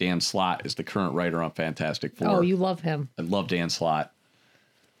 Dan Slott is the current writer on Fantastic Four. Oh, you love him. I love Dan Slott.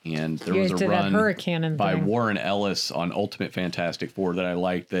 And there was a run by Warren Ellis on Ultimate Fantastic Four that I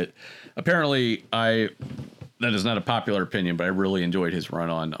liked. That apparently that is not a popular opinion, but I really enjoyed his run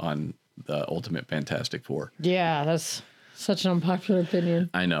on the Ultimate Fantastic Four. Yeah, that's such an unpopular opinion.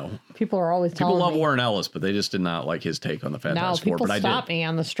 I know. People are always telling me. People love Warren Ellis, but they just did not like his take on the Fantastic Four. People stop me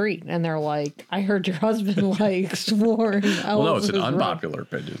on the street and they're like, I heard your husband likes Warren Ellis. Well, no, it's an unpopular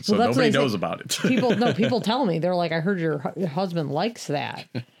opinion, so nobody knows about it. People tell me, they're like, I heard your husband likes that.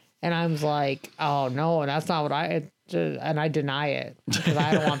 And I was like, oh, no, that's not what and I deny it because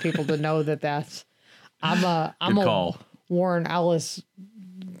I don't want people to know that's, I'm a Warren Ellis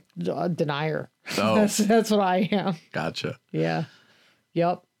denier. Oh. That's what I am. Gotcha. Yeah.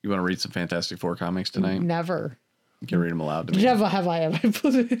 Yep. You want to read some Fantastic Four comics tonight? Never. You can read them aloud to me. Never have I ever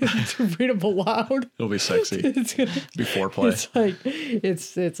read them aloud. It'll be sexy. It's gonna be foreplay. It's like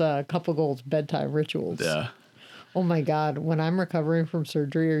it's a couple goals bedtime rituals. Yeah. Oh my God. When I'm recovering from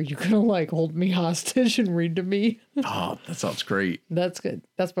surgery, are you going to like hold me hostage and read to me? Oh, that sounds great. That's good.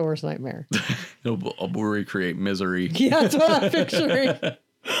 That's my worst nightmare. I'll recreate Misery. Yeah, that's what I'm picturing.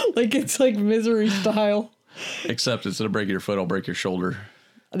 Like it's like Misery style. Except instead of breaking your foot, I'll break your shoulder.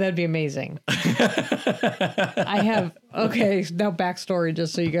 That'd be amazing. Now backstory,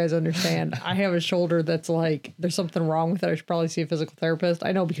 just so you guys understand. I have a shoulder that's like, there's something wrong with it. I should probably see a physical therapist.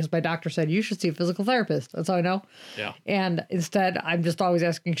 I know because my doctor said you should see a physical therapist. That's how I know. Yeah. And instead, I'm just always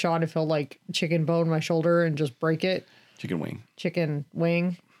asking Sean if he'll like chicken bone my shoulder and just break it. Chicken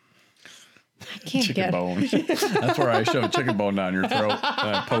wing. I can't chicken bone. That's where I shove chicken bone down your throat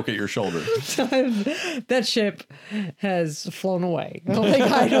and I poke at your shoulder. That ship has flown away. Like,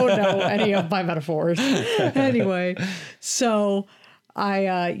 I don't know any of my metaphors. Anyway, so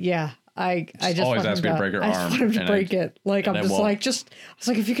I I just always want ask him me to break her I just arm, want him to and break it. Like, and I'm I just won't. like, I was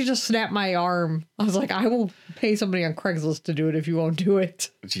like, if you could just snap my arm. I was like, I will pay somebody on Craigslist to do it if you won't do it.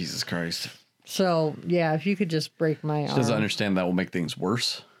 Jesus Christ. So, yeah, if you could just break my She arm. doesn't understand that will make things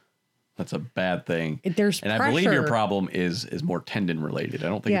worse. That's a bad thing. There's and I believe your pressure. problem is more tendon related. I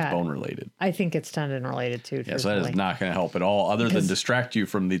don't think Yeah. it's bone related. I think it's tendon related too. Yeah, so that is truthfully. not going to help at all, other than Because- distract you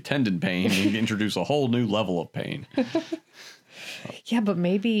from the tendon pain and introduce a whole new level of pain. Yeah, but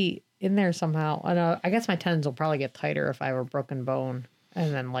maybe in there somehow. I guess my tendons will probably get tighter if I have a broken bone,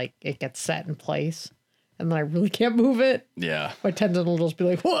 and then like it gets set in place, and then I really can't move it. Yeah, My tendon will just be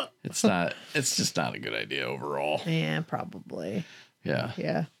like, what? it's not. It's just not a good idea overall. Yeah, probably. Yeah.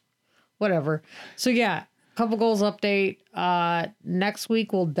 Yeah. Whatever. So yeah, couple goals update. Next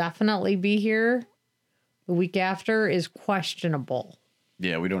week will definitely be here. The week after is questionable.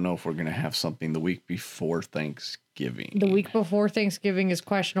 Yeah, we don't know if we're going to have something the week before Thanksgiving. The week before Thanksgiving is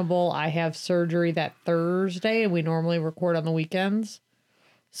questionable. I have surgery that Thursday, and we normally record on the weekends.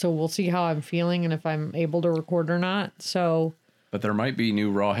 So we'll see how I'm feeling and if I'm able to record or not. So But there might be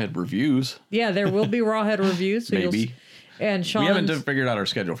new Rawhead reviews. yeah, there will be Rawhead reviews. So Maybe. And Sean, We haven't figured out our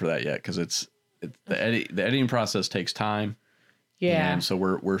schedule for that yet because the editing process takes time. yeah, And so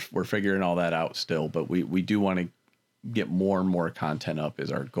we're figuring all that out still, but we do want to get more and more content up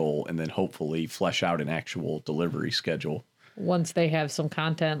is our goal, and then hopefully flesh out an actual delivery schedule. once they have some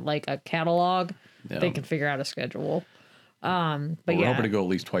content like a catalog, Yeah. they can figure out a schedule. But We're yeah, hoping to go at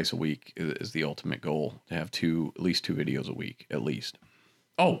least twice a week is the ultimate goal, to have at least two videos a week, at least.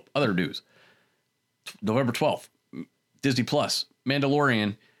 Oh, other news. November 12th, Disney Plus,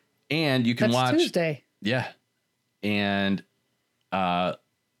 Mandalorian, and you can that's watch Tuesday. Yeah. And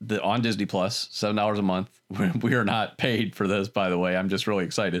on Disney Plus, $7 a month. We are not paid for this, by the way. I'm just really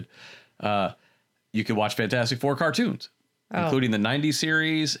excited. You can watch Fantastic Four cartoons, including the 90s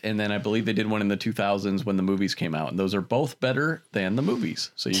series. And then I believe they did one in the 2000s when the movies came out. And those are both better than the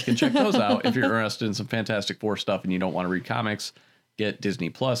movies. So you can check those out if you're interested in some Fantastic Four stuff and you don't want to read comics. Get Disney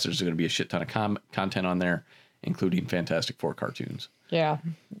Plus. There's going to be a shit ton of content on there, including Fantastic Four cartoons. Yeah,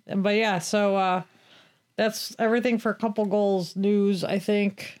 but yeah, so that's everything for a couple goals news. I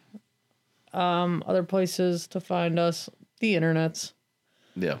think other places to find us, the internets.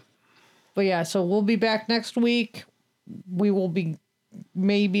 Yeah. But yeah, so we'll be back next week. We will be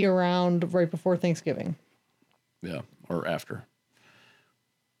maybe around right before Thanksgiving. Yeah. Or after.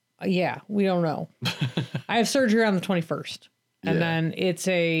 Yeah, we don't know. I have surgery on the 21st. And Yeah. then it's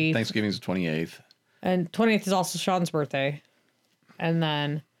a... Thanksgiving's the 28th. And 20th is also Sean's birthday. And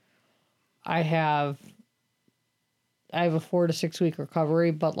then I have a 4 to 6 week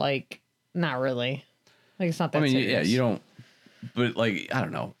recovery, but like, not really. Like, it's not that I mean, serious. yeah, you don't, but like, I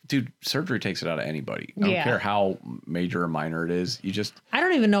don't know, dude, surgery takes it out of anybody. I don't Yeah. care how major or minor it is. You just, I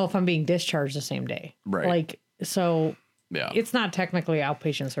don't even know if I'm being discharged the same day. Right. Like, so yeah. it's not technically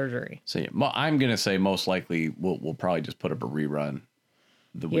outpatient surgery. So yeah, I'm going to say most likely we'll probably just put up a rerun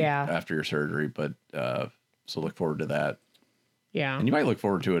the week Yeah. after your surgery. But, so look forward to that. Yeah. And you might look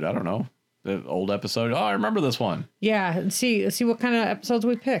forward to it. I don't know. The old episode. Oh, I remember this one. Yeah. And see what kind of episodes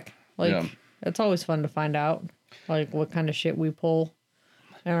we pick. Like, Yeah. it's always fun to find out, like, what kind of shit we pull.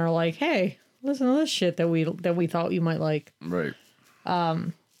 And are like, hey, listen to this shit that we thought you might like. Right.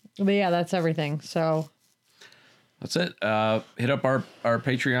 But yeah, that's everything. So That's it. Hit up our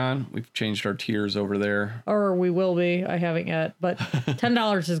Patreon. We've changed our tiers over there. or we will be. I haven't yet, but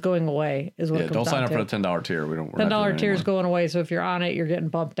 $10 is going away. Is what Yeah, it comes don't sign down up to. for the $10 tier. We're not $10 doing it tier is anymore. going away. So if you're on it, you're getting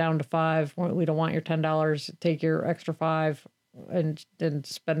bumped down to $5. We don't want your $10. Take your extra $5 and then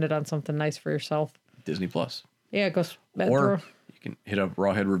spend it on something nice for yourself. Disney Plus. Yeah, it goes. Or you can hit up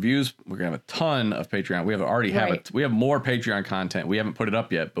Rawhead Reviews. We're gonna have a ton of Patreon. We have Right. we have more Patreon content. We haven't put it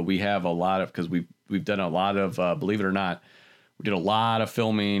up yet, but we have a lot of, because we've done a lot of believe it or not, we did a lot of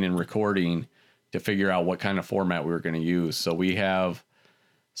filming and recording to figure out what kind of format we were going to use. So we have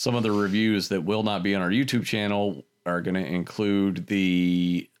some of the reviews that will not be on our YouTube channel are going to include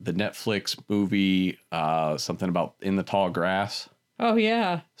the Netflix movie, something about In the Tall Grass. Oh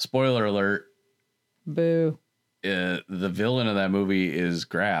yeah. Spoiler alert. Boo. The villain of that movie is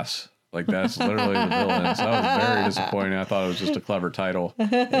Grass. Like, that's literally the villain. So that was very disappointing. I thought it was just a clever title.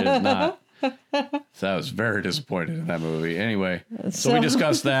 It is not. So I was very disappointed in that movie. Anyway, so we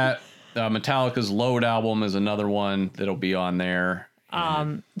discussed that. Metallica's Load album is another one that'll be on there.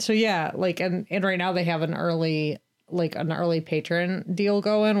 So yeah, like and right now they have an early patron deal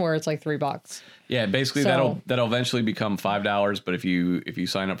going where it's like $3. Yeah, basically So- that'll eventually become $5. But if you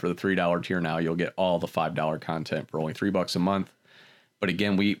sign up for the $3 tier now, you'll get all the $5 content for only $3 a month. But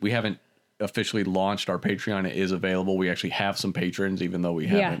again, we haven't officially launched our Patreon. It is available. We actually have some patrons, even though we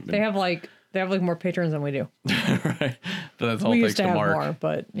haven't. They have like more patrons than we do. Right. But that's all We thanks used to to have Mark. more,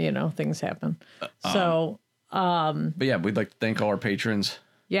 but things happen. But yeah, we'd like to thank all our patrons.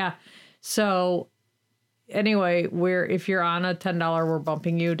 Yeah. So anyway, if you're on a $10, we're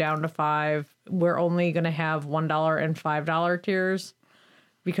bumping you down to $5. We're only going to have $1 and $5 tiers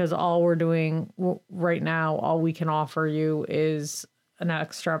because all we're doing right now, all we can offer you is an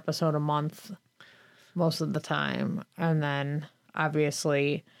extra episode a month most of the time. And then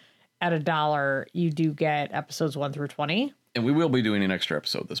obviously at $1, you do get episodes 1 through 20. And we will be doing an extra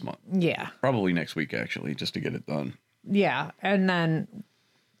episode this month. Yeah. Probably next week, actually, just to get it done. Yeah. And then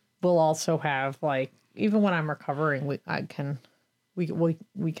we'll also have like, even when I'm recovering, we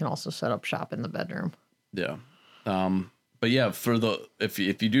can also set up shop in the bedroom. Yeah. But yeah, if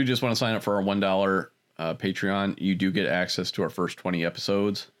you do just want to sign up for our $1 Patreon, you do get access to our first 20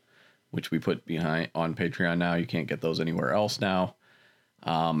 episodes, which we put behind on Patreon now. You can't get those anywhere else now.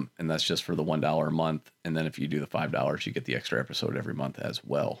 And that's just for the $1 a month. And then if you do the $5, you get the extra episode every month as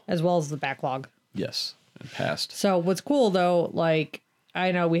well. As well as the backlog. Yes. And past. So what's cool though, like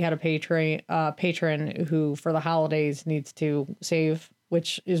I know we had a patron who for the holidays needs to save,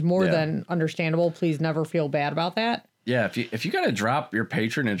 which is more than understandable. Please never feel bad about that. Yeah, if you gotta drop your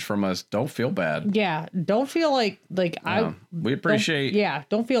patronage from us, don't feel bad. Yeah, don't feel like we appreciate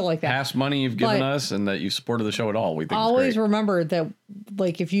don't feel like that. Past money you've given us and that you supported the show at all. We think always it's great. Remember that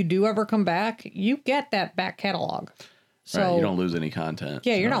like if you do ever come back, you get that back catalog. So right, you don't lose any content.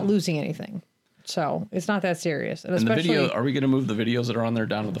 Yeah, you're not losing anything. So it's not that serious. And the video, are we gonna move the videos that are on there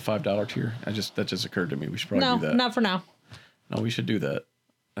down to the $5 tier? That just occurred to me. We should probably do that. No, not for now. No, we should do that.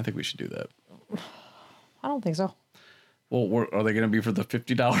 I think we should do that. I don't think so. Well, are they going to be for the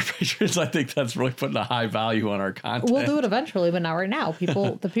 $50 patrons? I think that's really putting a high value on our content. We'll do it eventually, but not right now. The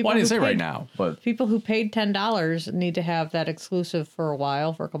people. Well, I didn't say right now, but people who paid $10 need to have that exclusive for a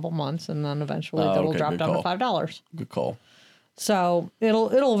while, for a couple months, and then eventually that'll drop down to $5. Good call. So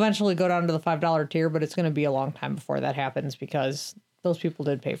it'll eventually go down to the $5 tier, but it's going to be a long time before that happens because those people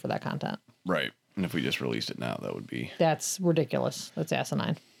did pay for that content. Right, and if we just released it now, that would be that's ridiculous. That's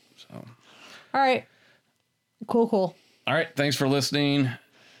asinine. So, all right, cool. All right, thanks for listening,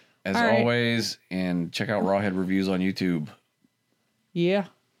 as always, and check out Rawhead Reviews on YouTube. Yeah.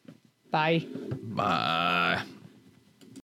 Bye. Bye.